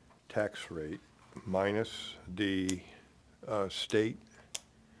tax rate minus the, state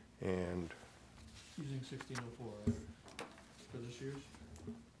and Using 1604, right, for this year's?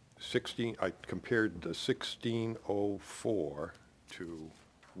 16, I compared the 1604 to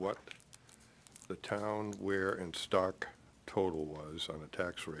what the town, Weare, and Stock total was on a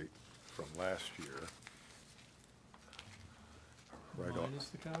tax rate from last year. Right on. Minus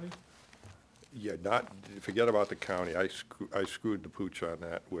the county? Yeah, not, forget about the county, I screwed the pooch on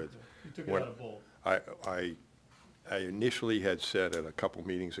that with, Okay. You took it What- out of both. I initially had said at a couple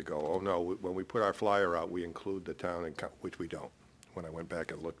meetings ago, oh no, when we put our flyer out, we include the town, and which we don't, when I went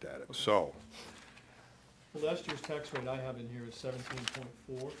back and looked at it. So, Well, last year's tax rate I have in here is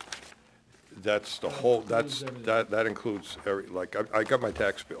 17.4. that's the That whole, includes everything. that includes every, like, I got my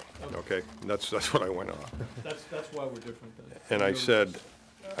tax bill, Okay. okay? That's what I went off. That's why we're different then. And I Yours said,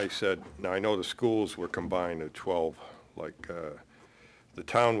 is- now I know the schools were combined at 12, like, the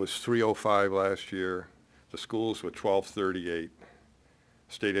town was 305 last year, the schools were 1238,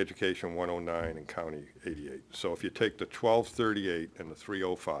 state education 109, and county 88. So if you take the 1238 and the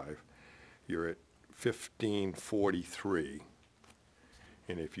 305, you're at 1543.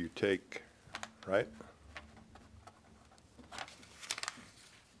 And if you take, right?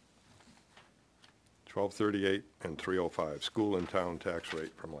 $12.38 and $3.05, school and town tax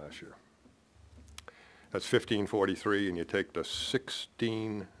rate from last year. That's 1543, and you take the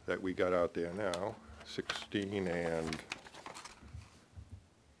 16 that we got out there now, 16 and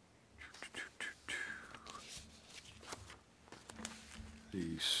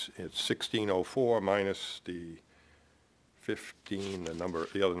it's 1604 minus the 15,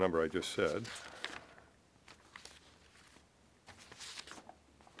 the other number I just said.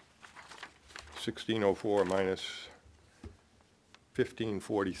 $1604 minus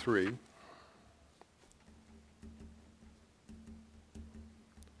 1543.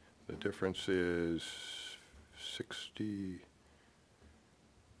 The difference is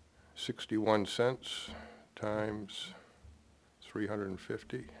 61 cents times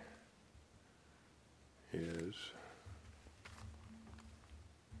 350 is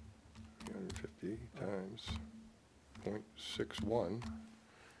 350 times 0.61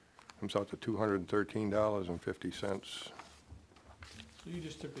 comes out to $213.50. So you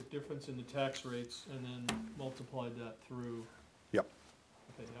just took the difference in the tax rates and then multiplied that through? Yep.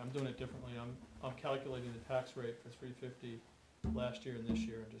 Okay, I'm doing it differently. I'm calculating the tax rate for 350 last year and this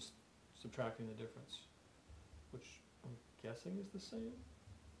year and just subtracting the difference, which I'm guessing is the same,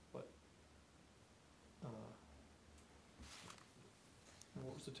 but, and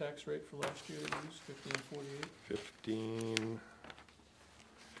what was the tax rate for last year you used, 1548?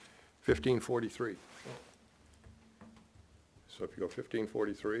 1543. So if you go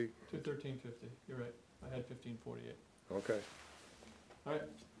 1543, 213.50, you're right, I had 1548. okay, All right,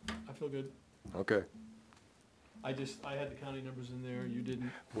 I feel good. okay. I had the county numbers in there, you didn't.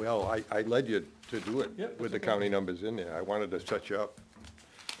 Well, I led you to do it Yep, with the that's okay. county numbers in there. I wanted to set you up.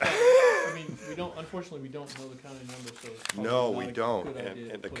 I mean, unfortunately, we don't know the county numbers, so it's probably No, not we a don't, good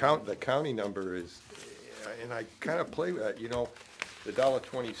idea and to the put it the county number is, and I kind of play with that, you know, the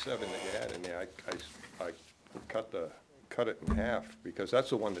 $1.27 that you had in there, I cut it in half, because that's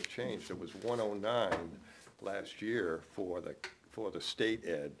the one that changed. It was 109 last year for the state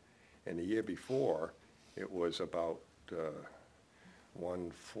ed, and the year before, it was about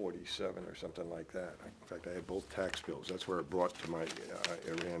 147 or something like that. In fact, I had both tax bills. That's where it brought to my,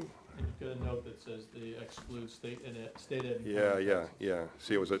 it ran. And you've got a note that says they exclude state ed. And Yeah, county yeah,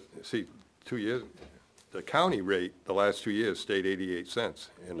 taxes. yeah. See, 2 years, the county rate, the last 2 years stayed 88 cents.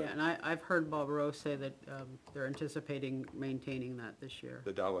 And Yeah, and I've heard Bob Rowe say that they're anticipating maintaining that this year.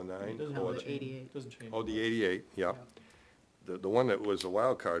 the $1.09. It doesn't No, really the change. 88. Doesn't change. Oh, the 88, yeah. The one that was the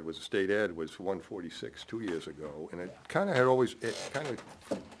wild card was the state ed was 146 2 years ago, and it kind of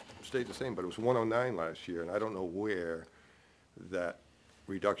stayed the same, but it was 109 last year, and I don't know where that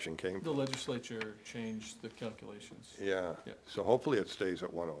reduction came The from. legislature changed the calculations. Yeah, Yeah. so hopefully it stays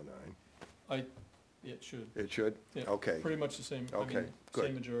at 109. It should. It should? Yeah, Okay, Pretty much the same, Okay, good,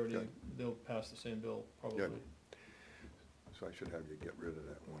 same majority. good. They'll pass the same bill, probably. so I should have you get rid of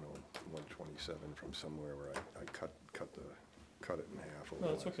that 127 from somewhere where I cut it in half. No,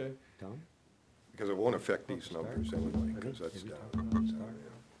 it's okay. Down? Because it won't affect these numbers anyway, because that's down.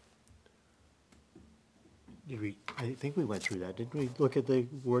 I think we went through that, didn't we? Look at the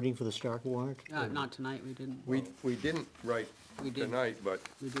wording for the Stark warrant? Not tonight, we didn't. We didn't write We did. tonight, but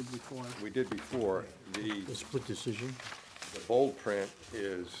We did before. we did before. The split decision? The bold print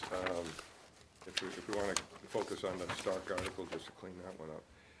is, if we want to focus on the Stark article, just to clean that one up.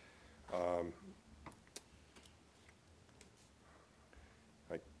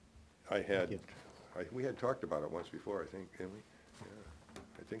 We had talked about it once before, I think, didn't we? Yeah,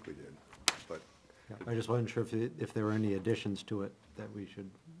 I think we did, but, Yeah, I just wasn't sure if there were any additions to it that we should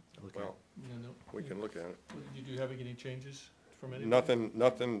look at. well, No. we can look at it. Did you have any changes from anybody?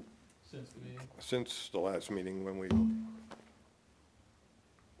 Nothing Since the meeting? since the last meeting when we,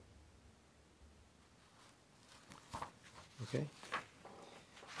 Okay.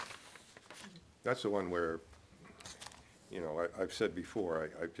 that's the one where, you know, I've said before,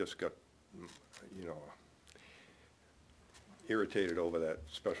 I've just got, you know, irritated over that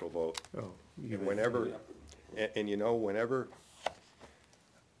special vote. Oh. And whenever, and you know, whenever,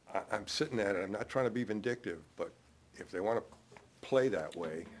 I'm sitting at it, I'm not trying to be vindictive, but if they want to play that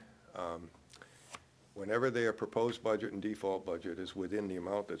way, whenever their proposed budget and default budget is within the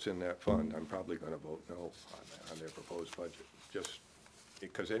amount that's in that fund, I'm probably going to vote no on their proposed budget. Just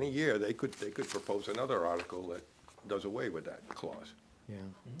because any year, they could propose another article that does away with that clause, Yeah.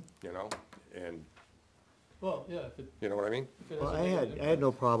 you know? And Well, yeah, if it, You know what I mean? if it has Well, a I negative had no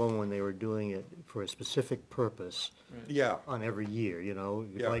impact. problem when they were doing it for a specific purpose Right. Yeah, on every year, you know?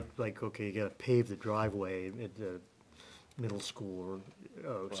 Yeah. Like, okay, you gotta pave the driveway at the middle school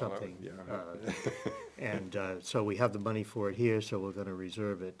or something. yeah. And so we have the money for it here, so we're gonna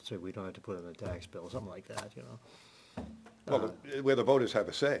reserve it, so we don't have to put it on the tax bill, something like that, you know? Well, where the voters have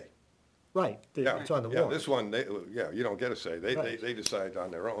a say. Right, Yeah, it's on the yeah, warrant. this one, you don't get a say. Right. They decide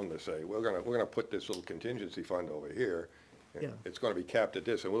on their own to say, we're gonna put this little contingency fund over here. and Yeah. It's gonna be capped at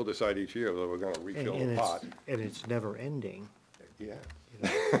this, and we'll decide each year whether we're gonna And- refill and the it's- pot. And it's never ending, Yeah,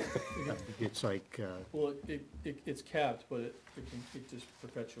 you know? It's like, Well, it's capped, but it just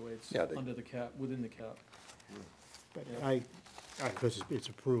perpetuates Yeah, they- under the cap, within the cap. but because it's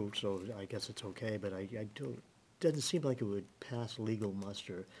approved, so I guess it's okay, but I don't, doesn't seem like it would pass legal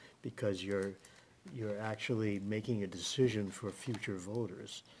muster because you're actually making a decision for future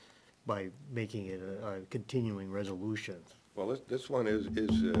voters by making it a continuing resolution. well, this one is,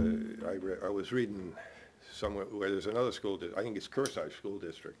 I was reading somewhere where there's another I think it's Kearsarge School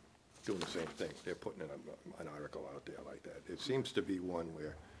District, doing the same thing. They're putting an article out there like that. It seems to be one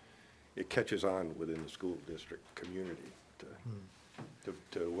where it catches on within the school district community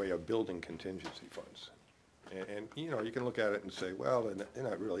to way of building contingency funds. And, you know, you can look at it and say, well, they're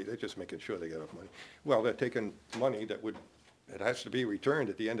not really, they're just making sure they get enough money. Well, they're taking money it has to be returned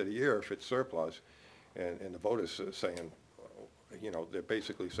at the end of the year if it's surplus, and the voters are saying, you know, they're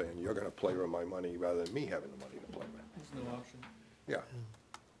basically saying, you're gonna play with my money rather than me having the money to play with. There's no option. Yeah.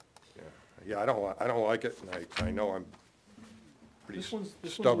 Yeah, I don't like it, and I know I'm pretty This one's a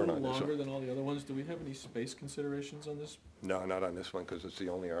stubborn little on this longer one. than all the other ones. Do we have any space considerations on this? No, not on this one, because it's the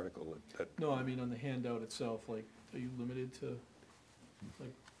only article that, No, I mean on the handout itself, like, are you limited to,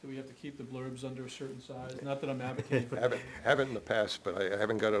 like, do we have to keep the blurbs under a certain size? Not that I'm advocating for. haven't in the past, but I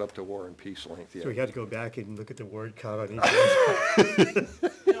haven't got it up to War and Peace length yet. So we had to go back and look at the word count on each one.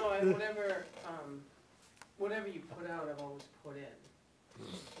 No, and whatever you put out, I've always put in,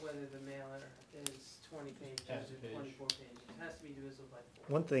 whether the mailer is 20 pages Has a or page. 24 pages, it has to be divisible by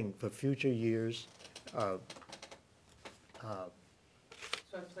 4. One thing for future years, So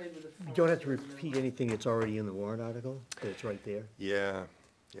I played with the you fonts don't have to in the repeat middle. anything that's already in the warrant article, but it's right there. Yeah,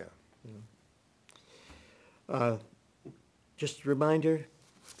 yeah. Just a reminder,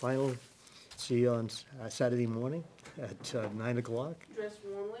 final, see you on Saturday morning at 9 o'clock. Dress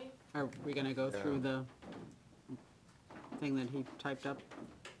warmly, Are we gonna go through Yeah. the thing that he typed up?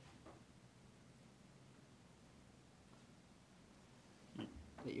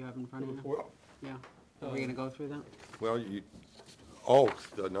 That you have in front of you? Report? Yeah. Are we gonna go through that? Well,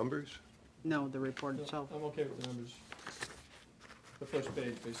 the numbers? No, the report No, itself. I'm okay with the numbers. The first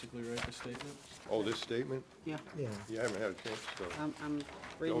page, basically, right, the statement? Oh, this statement? Yeah, Yeah, You haven't had a chance, so. I'm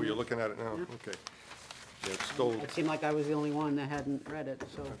reading Oh, you're it. looking at it now? Yeah. Okay. Yeah, it's still, It seemed like I was the only one that hadn't read it,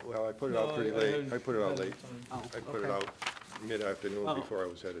 so, well, I put it No, out pretty I late. hadn't I put it out had late. time. oh, I put it okay. out mid-afternoon Oh. before I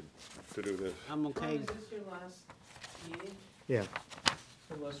was headed to do this. I'm Tom, okay. is this your last meeting? yeah,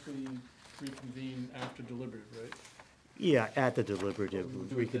 Unless we reconvene after deliberative, right? yeah, at the deliberative, We'll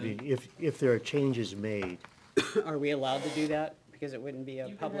do we it could be, then. if there are changes made, Are we allowed to do that? Because it wouldn't be a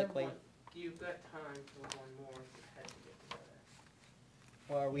You can have publicly, one- You've got time for one more if you had to get together.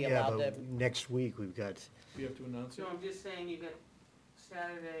 or are we yeah, allowed to? but next week, we've got, We have to announce it? So I'm just saying you got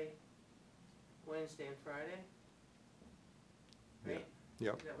Saturday, Wednesday, and Friday? Right?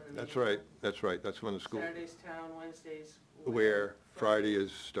 Yeah, Is that when the that's meetings right, are? that's right. That's when the school, Saturday's town, Wednesday's. where Friday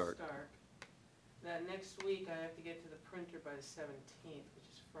is start. That next week, I have to get to the printer by the 17th, which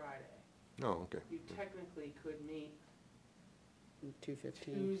is Friday. Oh, okay. You technically could meet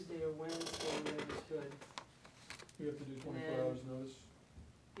 2:15. Tuesday or Wednesday, whatever's good. We have to do 24 then- hours notice?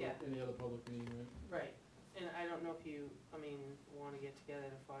 Yeah. Like any other public meeting, right? Right, and I don't know if you, wanna get together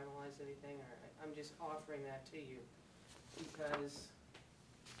to finalize anything, or I'm just offering that to you, because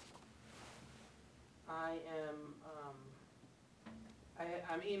I am,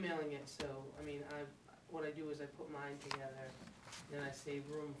 I'm emailing it, so, what I do is I put mine together, then I save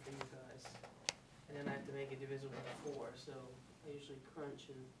room for you guys, and then I have to make it divisible by 4, so I usually crunch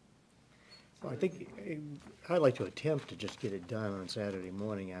and. I think, I'd like to attempt to just get it done on Saturday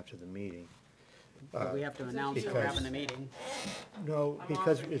morning after the meeting. But we have to It's announce that we're because- having a meeting. No, I'm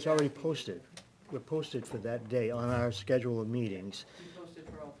because offering it's you already that. posted. We're posted for that day on our schedule of meetings, You posted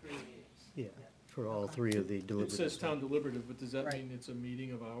for all 3 meetings. yeah, for all three of the It deliberative. says town deliberative, but does that Right. mean it's a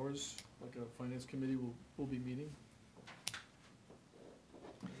meeting of ours, like a finance committee will be meeting?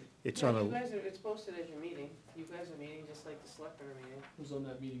 It's Yeah, on you a, guys are, it's posted as your meeting, you guys are meeting just like the selectmen are meeting, It was on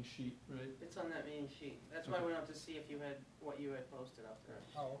that meeting sheet, right? it's on that meeting sheet, that's why I went out to see if you had, what you had posted up there.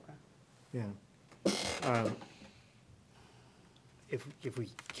 Oh, okay. yeah. If we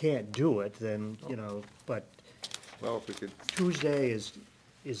can't do it, then, you know, but Well, if we could, Tuesday is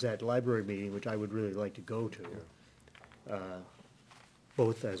that library meeting, which I would really like to go to.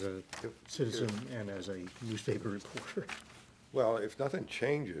 Both as a citizen and as a newspaper reporter. well, if nothing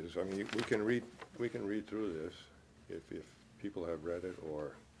changes, I mean, we can read through this if people have read it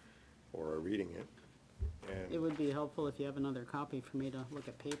or are reading it. It And would be helpful if you have another copy for me to look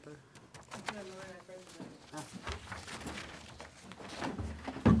at paper. Ah.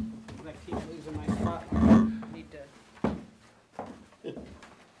 I keep losing my spot. Need to.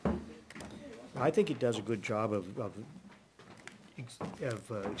 I think it does a good job of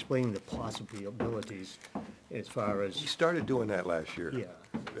explaining the possibilities as far we as, started doing that last year.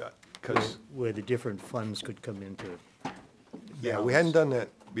 yeah, Because, where the different funds could come into. yeah, we hadn't done that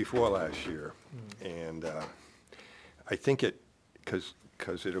before last year. And I think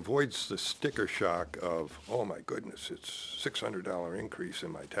because it avoids the sticker shock of, oh my goodness, it's $600 increase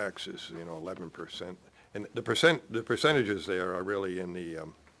in my taxes, you know, 11%. And the percentages there are really in the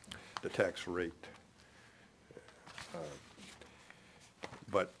tax rate.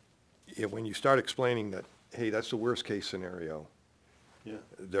 But yeah, when you start explaining that, hey, that's the worst case scenario, Yeah,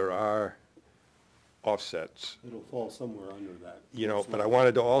 there are offsets, it'll fall somewhere under that. you know, but I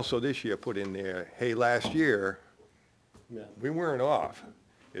wanted to also this year put in there, hey, last year, Yeah, we weren't off.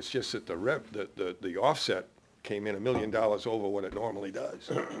 It's just that the offset came in $1 million over what it normally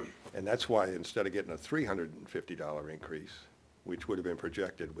does. And that's why instead of getting a $350 increase, which would have been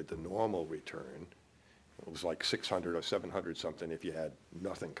projected with the normal return, it was like 600 or 700 something if you had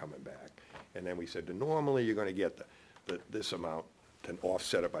nothing coming back. And then we said, normally you're gonna get this amount to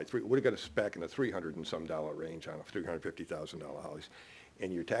offset it by three, would have got us back in the 300 and some dollar range on a $350,000 house.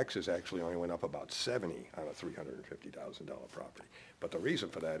 And your taxes actually only went up about 70 on a $350,000 property. But the reason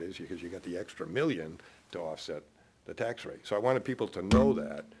for that is because you got the extra million to offset the tax rate. So I wanted people to know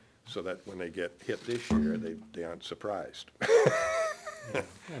that, so that when they get hit this year, they aren't surprised.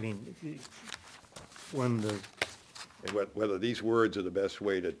 I mean, when the, And whether these words are the best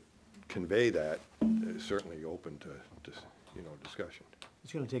way to convey that is certainly open to, you know, discussion.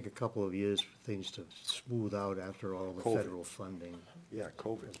 it's gonna take a couple of years for things to smooth out after all the COVID. federal funding Yeah,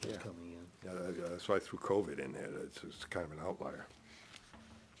 COVID, is yeah. coming in. Yeah, that's why I threw COVID in there. It's kind of an outlier.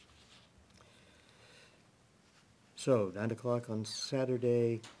 So, 9 o'clock on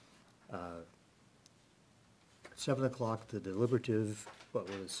Saturday, 7 o'clock, the deliberative, with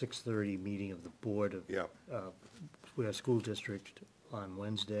a 6:30 meeting of the Board of Yeah, Weare School District on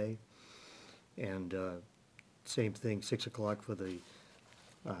Wednesday. And same thing, 6 o'clock for the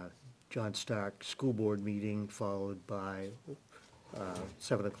John Stark School Board meeting, followed by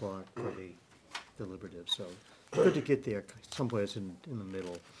 7 o'clock for the deliberative. So it's good to get there someplace in the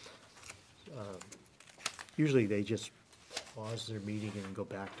middle. Usually they just pause their meeting and go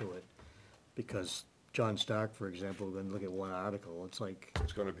back to it, because John Stark, for example, then look at one article, it's like,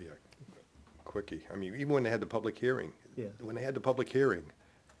 it's going to be a quickie. I mean, even when they had the public hearing. Yeah. When they had the public hearing,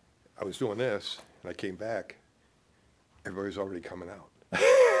 I was doing this, and I came back, everybody was already coming out.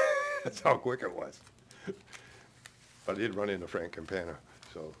 That's how quick it was. But I did run into Frank Campana,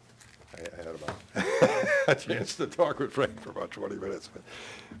 so I had about a chance to talk with Frank for about 20 minutes,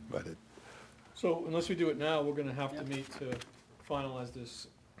 but it, So unless we do it now, we're gonna have to meet to finalize this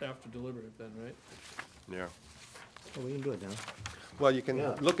after deliberative then, right? yeah. oh, we can do it now. Well, you can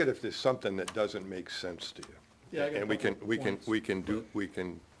Yeah. look at if there's something that doesn't make sense to you. Yeah, I got a And we couple can, of we points.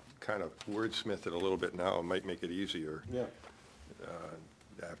 can kind of wordsmith it a little bit now, it might make it easier yeah.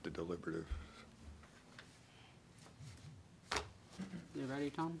 after deliberative. You ready,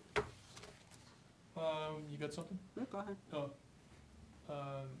 Tom? You got something? Yeah, go ahead. Oh,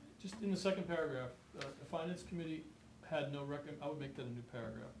 just in the second paragraph, the finance committee had no I would make that a new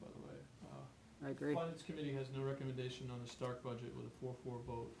paragraph, by the way. I agree. Finance committee has no recommendation on the Stark budget with a 4-4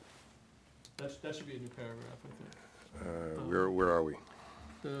 vote. That should be a new paragraph, I think. Where are we?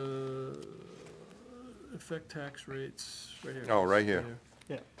 The effect tax rates, right here. Oh, right here.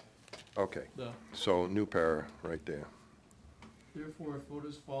 Yeah. Okay, The, so new para, right there. therefore, if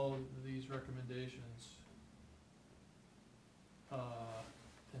voters follow these recommendations,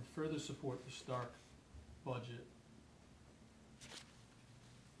 and further support the Stark budget,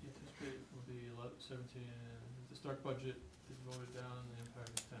 the anticipated will be 17, if the Stark budget is voted down, the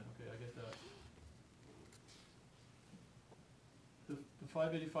impact is 10, okay, I get that. The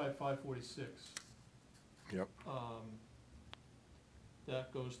 585, 546, Yep.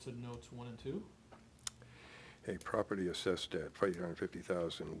 that goes to notes 1 and 2? A property assessed at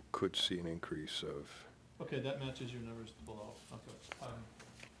 550,000 could see an increase of, Okay, that matches your numbers below, okay.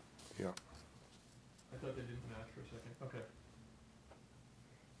 yeah. I thought they didn't match for a second, okay.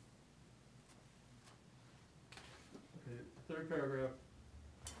 Okay, third paragraph,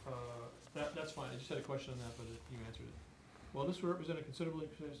 that's fine, I just had a question on that, but you answered it. While this will represent a considerable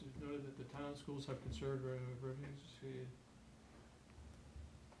increase, it's noted that the town schools have conserved revenues, see.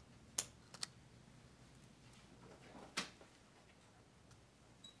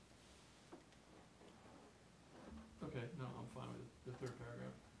 Okay, no, I'm fine with the third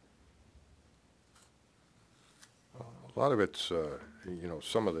paragraph. A lot of it's, you know,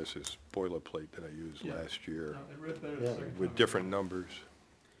 some of this is boilerplate that I used Yeah. last year No, it read better the Yeah, second time. with different numbers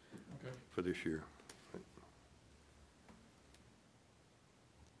Okay, for this year.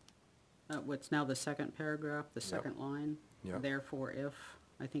 What's now the second paragraph, the Yep. second line? Yeah. Therefore, if,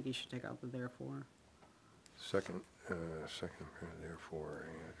 I think you should take out the therefore. Second, therefore,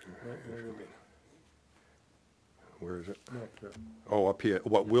 where is it? Oh, up here,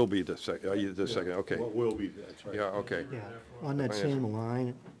 what will be the second, okay. What will be, that's right. Yeah, okay. Yeah, on that same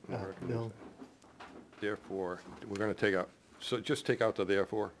line, Bill, Therefore, we're gonna take out, so just take out the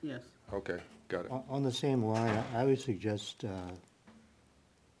therefore? Yes. Okay, got it. on the same line, I would suggest,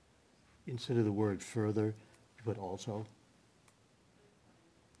 instead of the word further, you put also.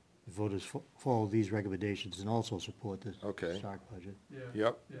 Voters follow these recommendations and also support the Okay. Stark budget. yeah.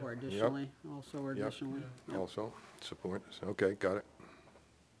 Yep, Yeah. Or additionally, also or Yep. additionally. Yeah. also, support, okay, got it.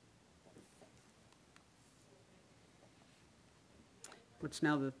 What's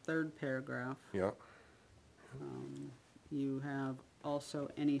now the third paragraph, Yeah, you have also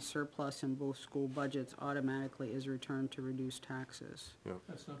any surplus in both school budgets automatically is returned to reduce taxes.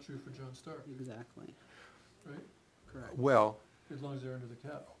 That's not true for John Stark, Exactly, right? correct. well, As long as they're under the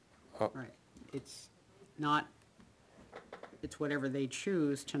cap. Right, it's not, it's whatever they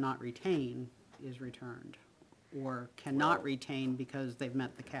choose to not retain is returned, or cannot Well- retain because they've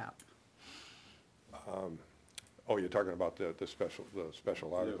met the cap. oh, you're talking about the special The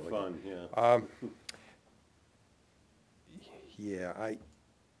article. fund, yeah. Yeah,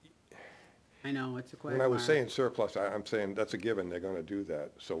 I know, it's a question. when I was saying surplus, I'm saying that's a given, they're gonna do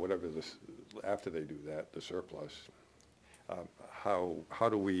that. So whatever this, after they do that, the surplus, how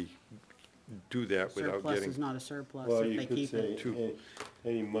do we do that without Surplus getting? is not a surplus Well, if you they could keep say, it. Two.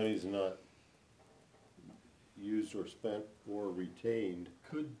 any money's not used or spent or retained.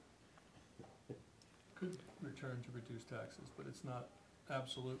 Could return to reduce taxes, but it's not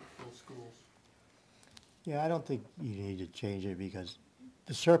absolute for schools. Yeah, I don't think you need to change it because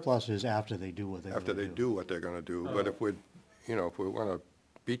the surplus is after they do what they're gonna do. After they do what they're gonna do, but if we, you know, if we wanna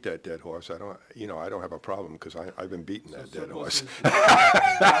beat that dead horse, I don't have a problem, because I've been beating So that dead surplus horse. is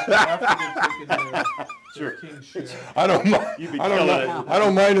after they've taken their king's share. I don't mind, You'd be killing it. I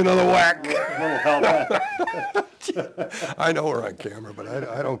don't mind another whack. Little help. I know we're on camera, but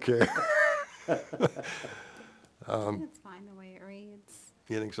I don't care. It's fine the way it reads.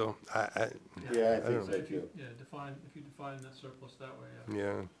 You think so? Yeah, I think don't so If you, too. if you define that surplus that way, yeah.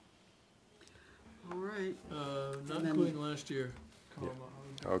 Yeah, All right, Not And then- including last year, comma.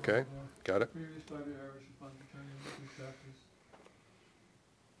 okay, got it? Previous 5-year average of funds returning to taxes.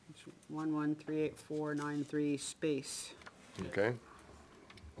 it's 113849 space. Okay,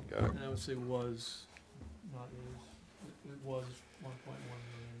 got it. And I would say was, not is, it was 1.1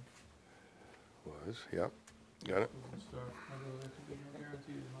 million. Was, yeah, got it. Golden Star, although there could be no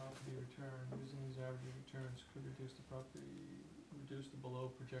guaranteed amount to be returned, using these average returns could reduce the below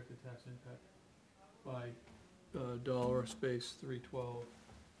projected tax impact by dollar space 312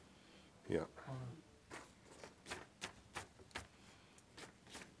 Yeah, on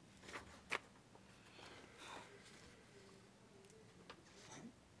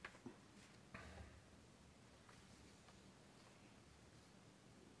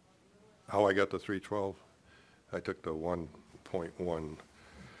how I got the 312? I took the 1.1,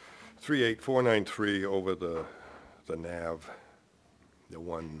 38493 over the NAV, the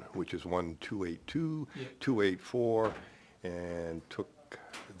one, which is 1282, Yeah. 284, and took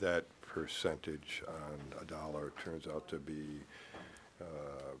that percentage on a dollar, turns out to be,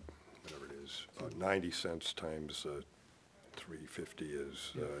 whatever it is, about 90 cents times 350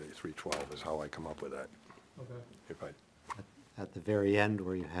 is, 312 is how I come up with that. Okay. If I, At the very end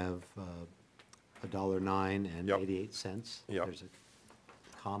where you have $1.09 and Yep. 88 cents. Yep. There's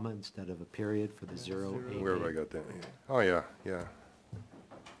a comma instead of a period for the 0.88. where have I got that? Oh, yeah, yeah.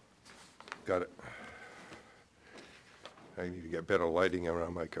 Got it. I need to get better lighting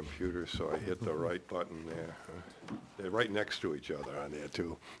around my computer, so I hit the right button there. They're right next to each other on there,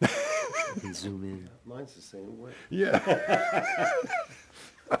 too. You can zoom in. Mine's the same way. Yeah.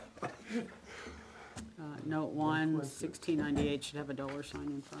 Note 1, 1698 should have a dollar sign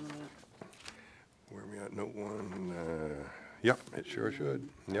in front of it. Where am got note one, yep, it sure should,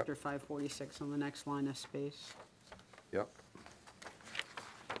 yep, After 546 on the next line of space. yep.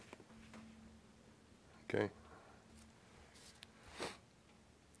 Okay.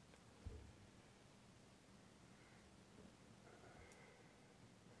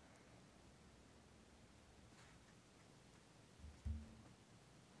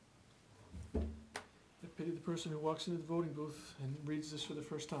 I pity the person who walks into the voting booth and reads this for the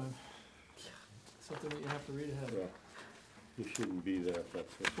first time. Something that you have to read ahead. Yeah. You shouldn't be there if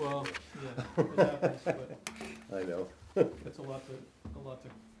that's what. Well, yeah, it happens, but I know. it's a lot to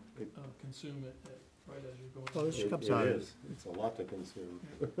consume it, right as you're going. Well, this through. comes It out, is. It's a lot to consume.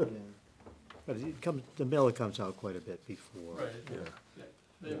 yeah. But it comes, the mailer comes out quite a bit before. Right, Yeah. yeah,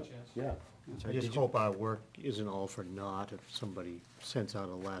 they have a chance. Yeah. I just hope our work isn't all for naught if somebody sends out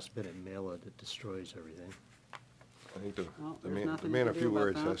a last minute mailer that destroys everything. I think Well, the there's man, nothing the man you of can few do about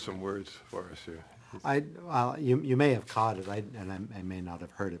words that. has some words for us here. You may have caught it, I may not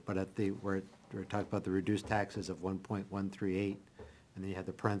have heard it, but at the, where we talked about the reduced taxes of 1.138, and then you had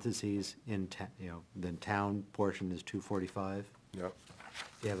the parentheses in, then town portion is 245. Yep,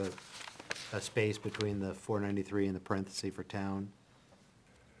 You have a space between the 493 and the parenthesis for town,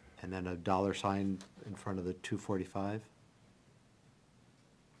 and then a dollar sign in front of the 245.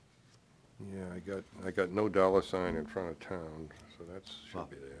 yeah, I got no dollar sign in front of town, so that Well,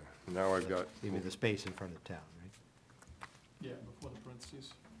 should be there. Now I've got, You mean the space in front of town, right? Yeah, before the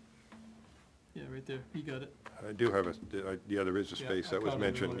parentheses. Yeah, right there, he got it. I do have yeah, there is a Yeah, space, I that was caught it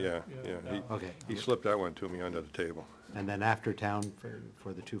mentioned, yeah, earlier. yeah. Yeah. Okay. He slipped that one to me under the table. And then after town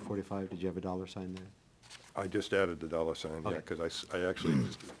for the 245, did you have a dollar sign there? I just added the dollar sign, yeah, Okay. because I actually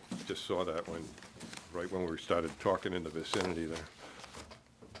just saw that right when we started talking in the vicinity there.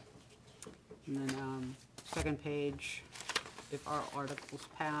 And then, second page, if our articles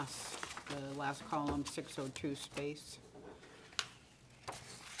pass, the last column, 602 space.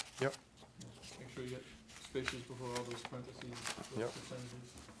 Yep, Make sure you get spaces before all those parentheses, those Yep.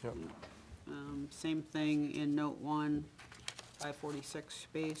 percentages. yep, Same thing in note 1, 546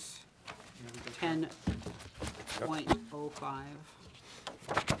 space, 10.05.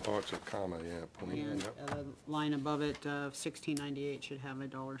 oh, it's a comma, yeah, point, And yep. the line above it, 1698 should have a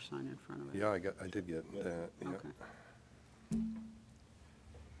dollar sign in front of it. Yeah, I did get that, yeah. Okay.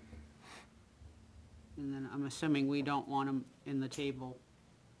 And then I'm assuming we don't want them in the table,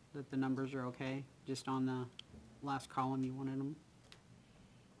 that the numbers are okay, just on the last column you wanted them?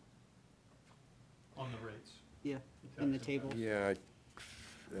 On the rates. Yeah, in the tax table. Yeah,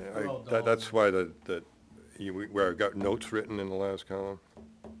 They're all that's why where I got notes written in the last column,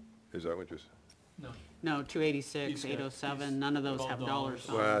 is that what you're, No, No, 286, He's got- 807, he's- none of those all have dollar dollars.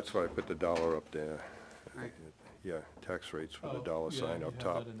 signs. well, that's why I put the dollar up there. Right. Yeah, tax rates with the Oh, dollar yeah, sign you up have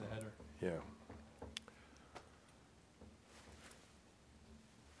top, that in the header. yeah.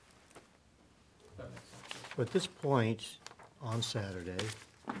 That makes sense. But at this point, on Saturday,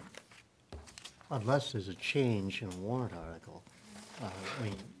 unless there's a change in a warrant article, I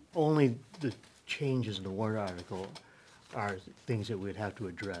mean, only the changes in the warrant article are things that we'd have to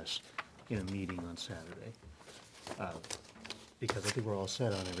address in a meeting on Saturday. Because I think we're all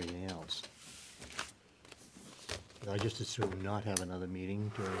set on everything else. But I just assume not have another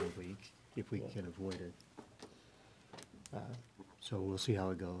meeting during the week, if we can avoid it. So we'll see how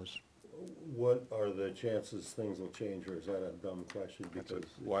it goes. What are the chances things will change, or is that a dumb question? That's a Because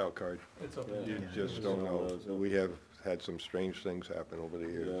wild card. It's up Yeah. in the You air. just Yeah. don't know. Yeah. We have had some strange things happen over the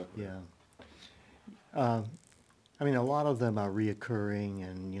years. Yeah. Yeah. I mean, a lot of them are reoccurring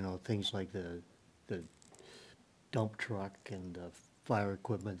and, you know, things like the dump truck and the fire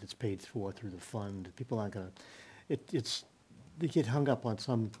equipment that's paid for through the fund. People aren't gonna, they get hung up on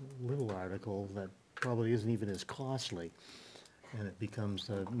some little article that probably isn't even as costly. And it becomes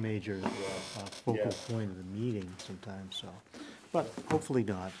a major focal Yeah. point of the meeting sometimes, so. But hopefully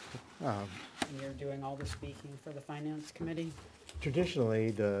not. And you're doing all the speaking for the finance committee?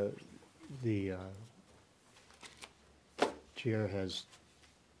 Traditionally, the chair has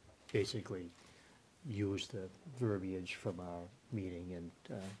basically used the verbiage from our meeting and,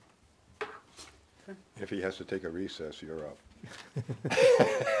 If he has to take a recess, you're up.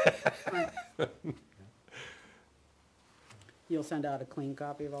 You'll send out a clean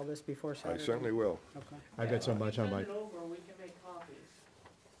copy of all this before I Saturday? certainly will. Okay. I've got so much on my, Send it over, and we can make copies.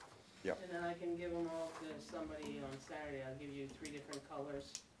 Yep. And then I can give them all to somebody on Saturday. I'll give you 3 different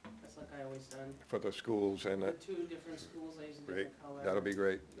colors. That's like I always done. For the schools and The that, 2 different schools, I use a great, different color. that'll be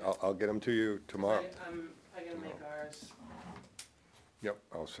great. I'll get them to you tomorrow. I gotta make ours. Yep,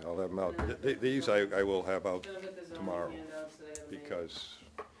 I'll have them out. These I will have out Then I've got the zoning tomorrow, handouts that I gotta make. because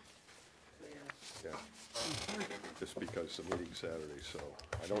So, yeah. Yeah. Just because the meeting's Saturday, so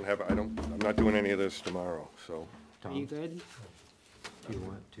I'm not doing any of this tomorrow, so. Are you Tom, good? do you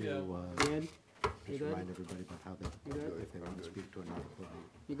want to, Yeah. Good? You just good? remind everybody about how You good? if they want to speak to an article,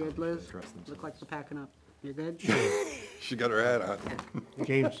 You good, Liz? address Look like themselves. you're packing up. You good? She got her hat on.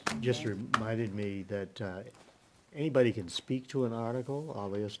 James just reminded me that anybody can speak to an article,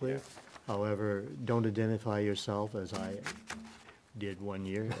 obviously. Yeah. However, don't identify yourself, as I did one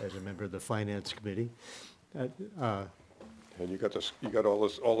year as a member of the finance committee. And you got all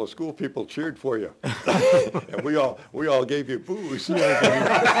the school people cheered for you. And we all gave you booze. And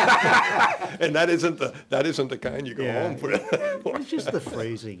that isn't the kind you go Yeah. home for. It's just the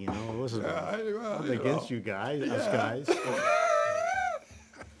phrasing, you know, it wasn't nothing against you guys, us guys.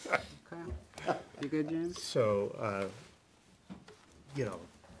 Okay. You good, James? So, you know,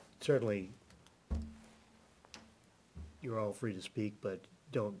 certainly, you're all free to speak, but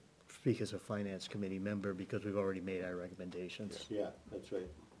don't speak as a finance committee member because we've already made our recommendations. Yeah, that's right.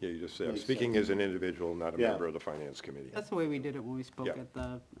 Yeah, you just say, I'm Makes speaking as an individual, not a Yeah. member of the finance committee. That's the way we did it when we spoke Yeah. at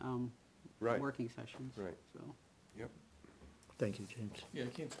the, Right. working sessions. Right. So, Yep. Thank you, James. Yeah, you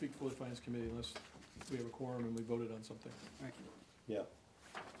can't speak for the finance committee unless we have a quorum and we voted on something. right. Yeah.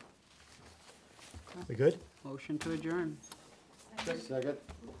 We good? Motion to adjourn. Second?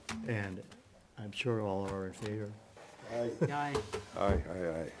 And I'm sure all are in favor. Aye. Aye.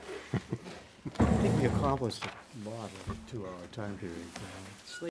 Aye. I think we accomplished a lot of 2-hour time period. Sleep.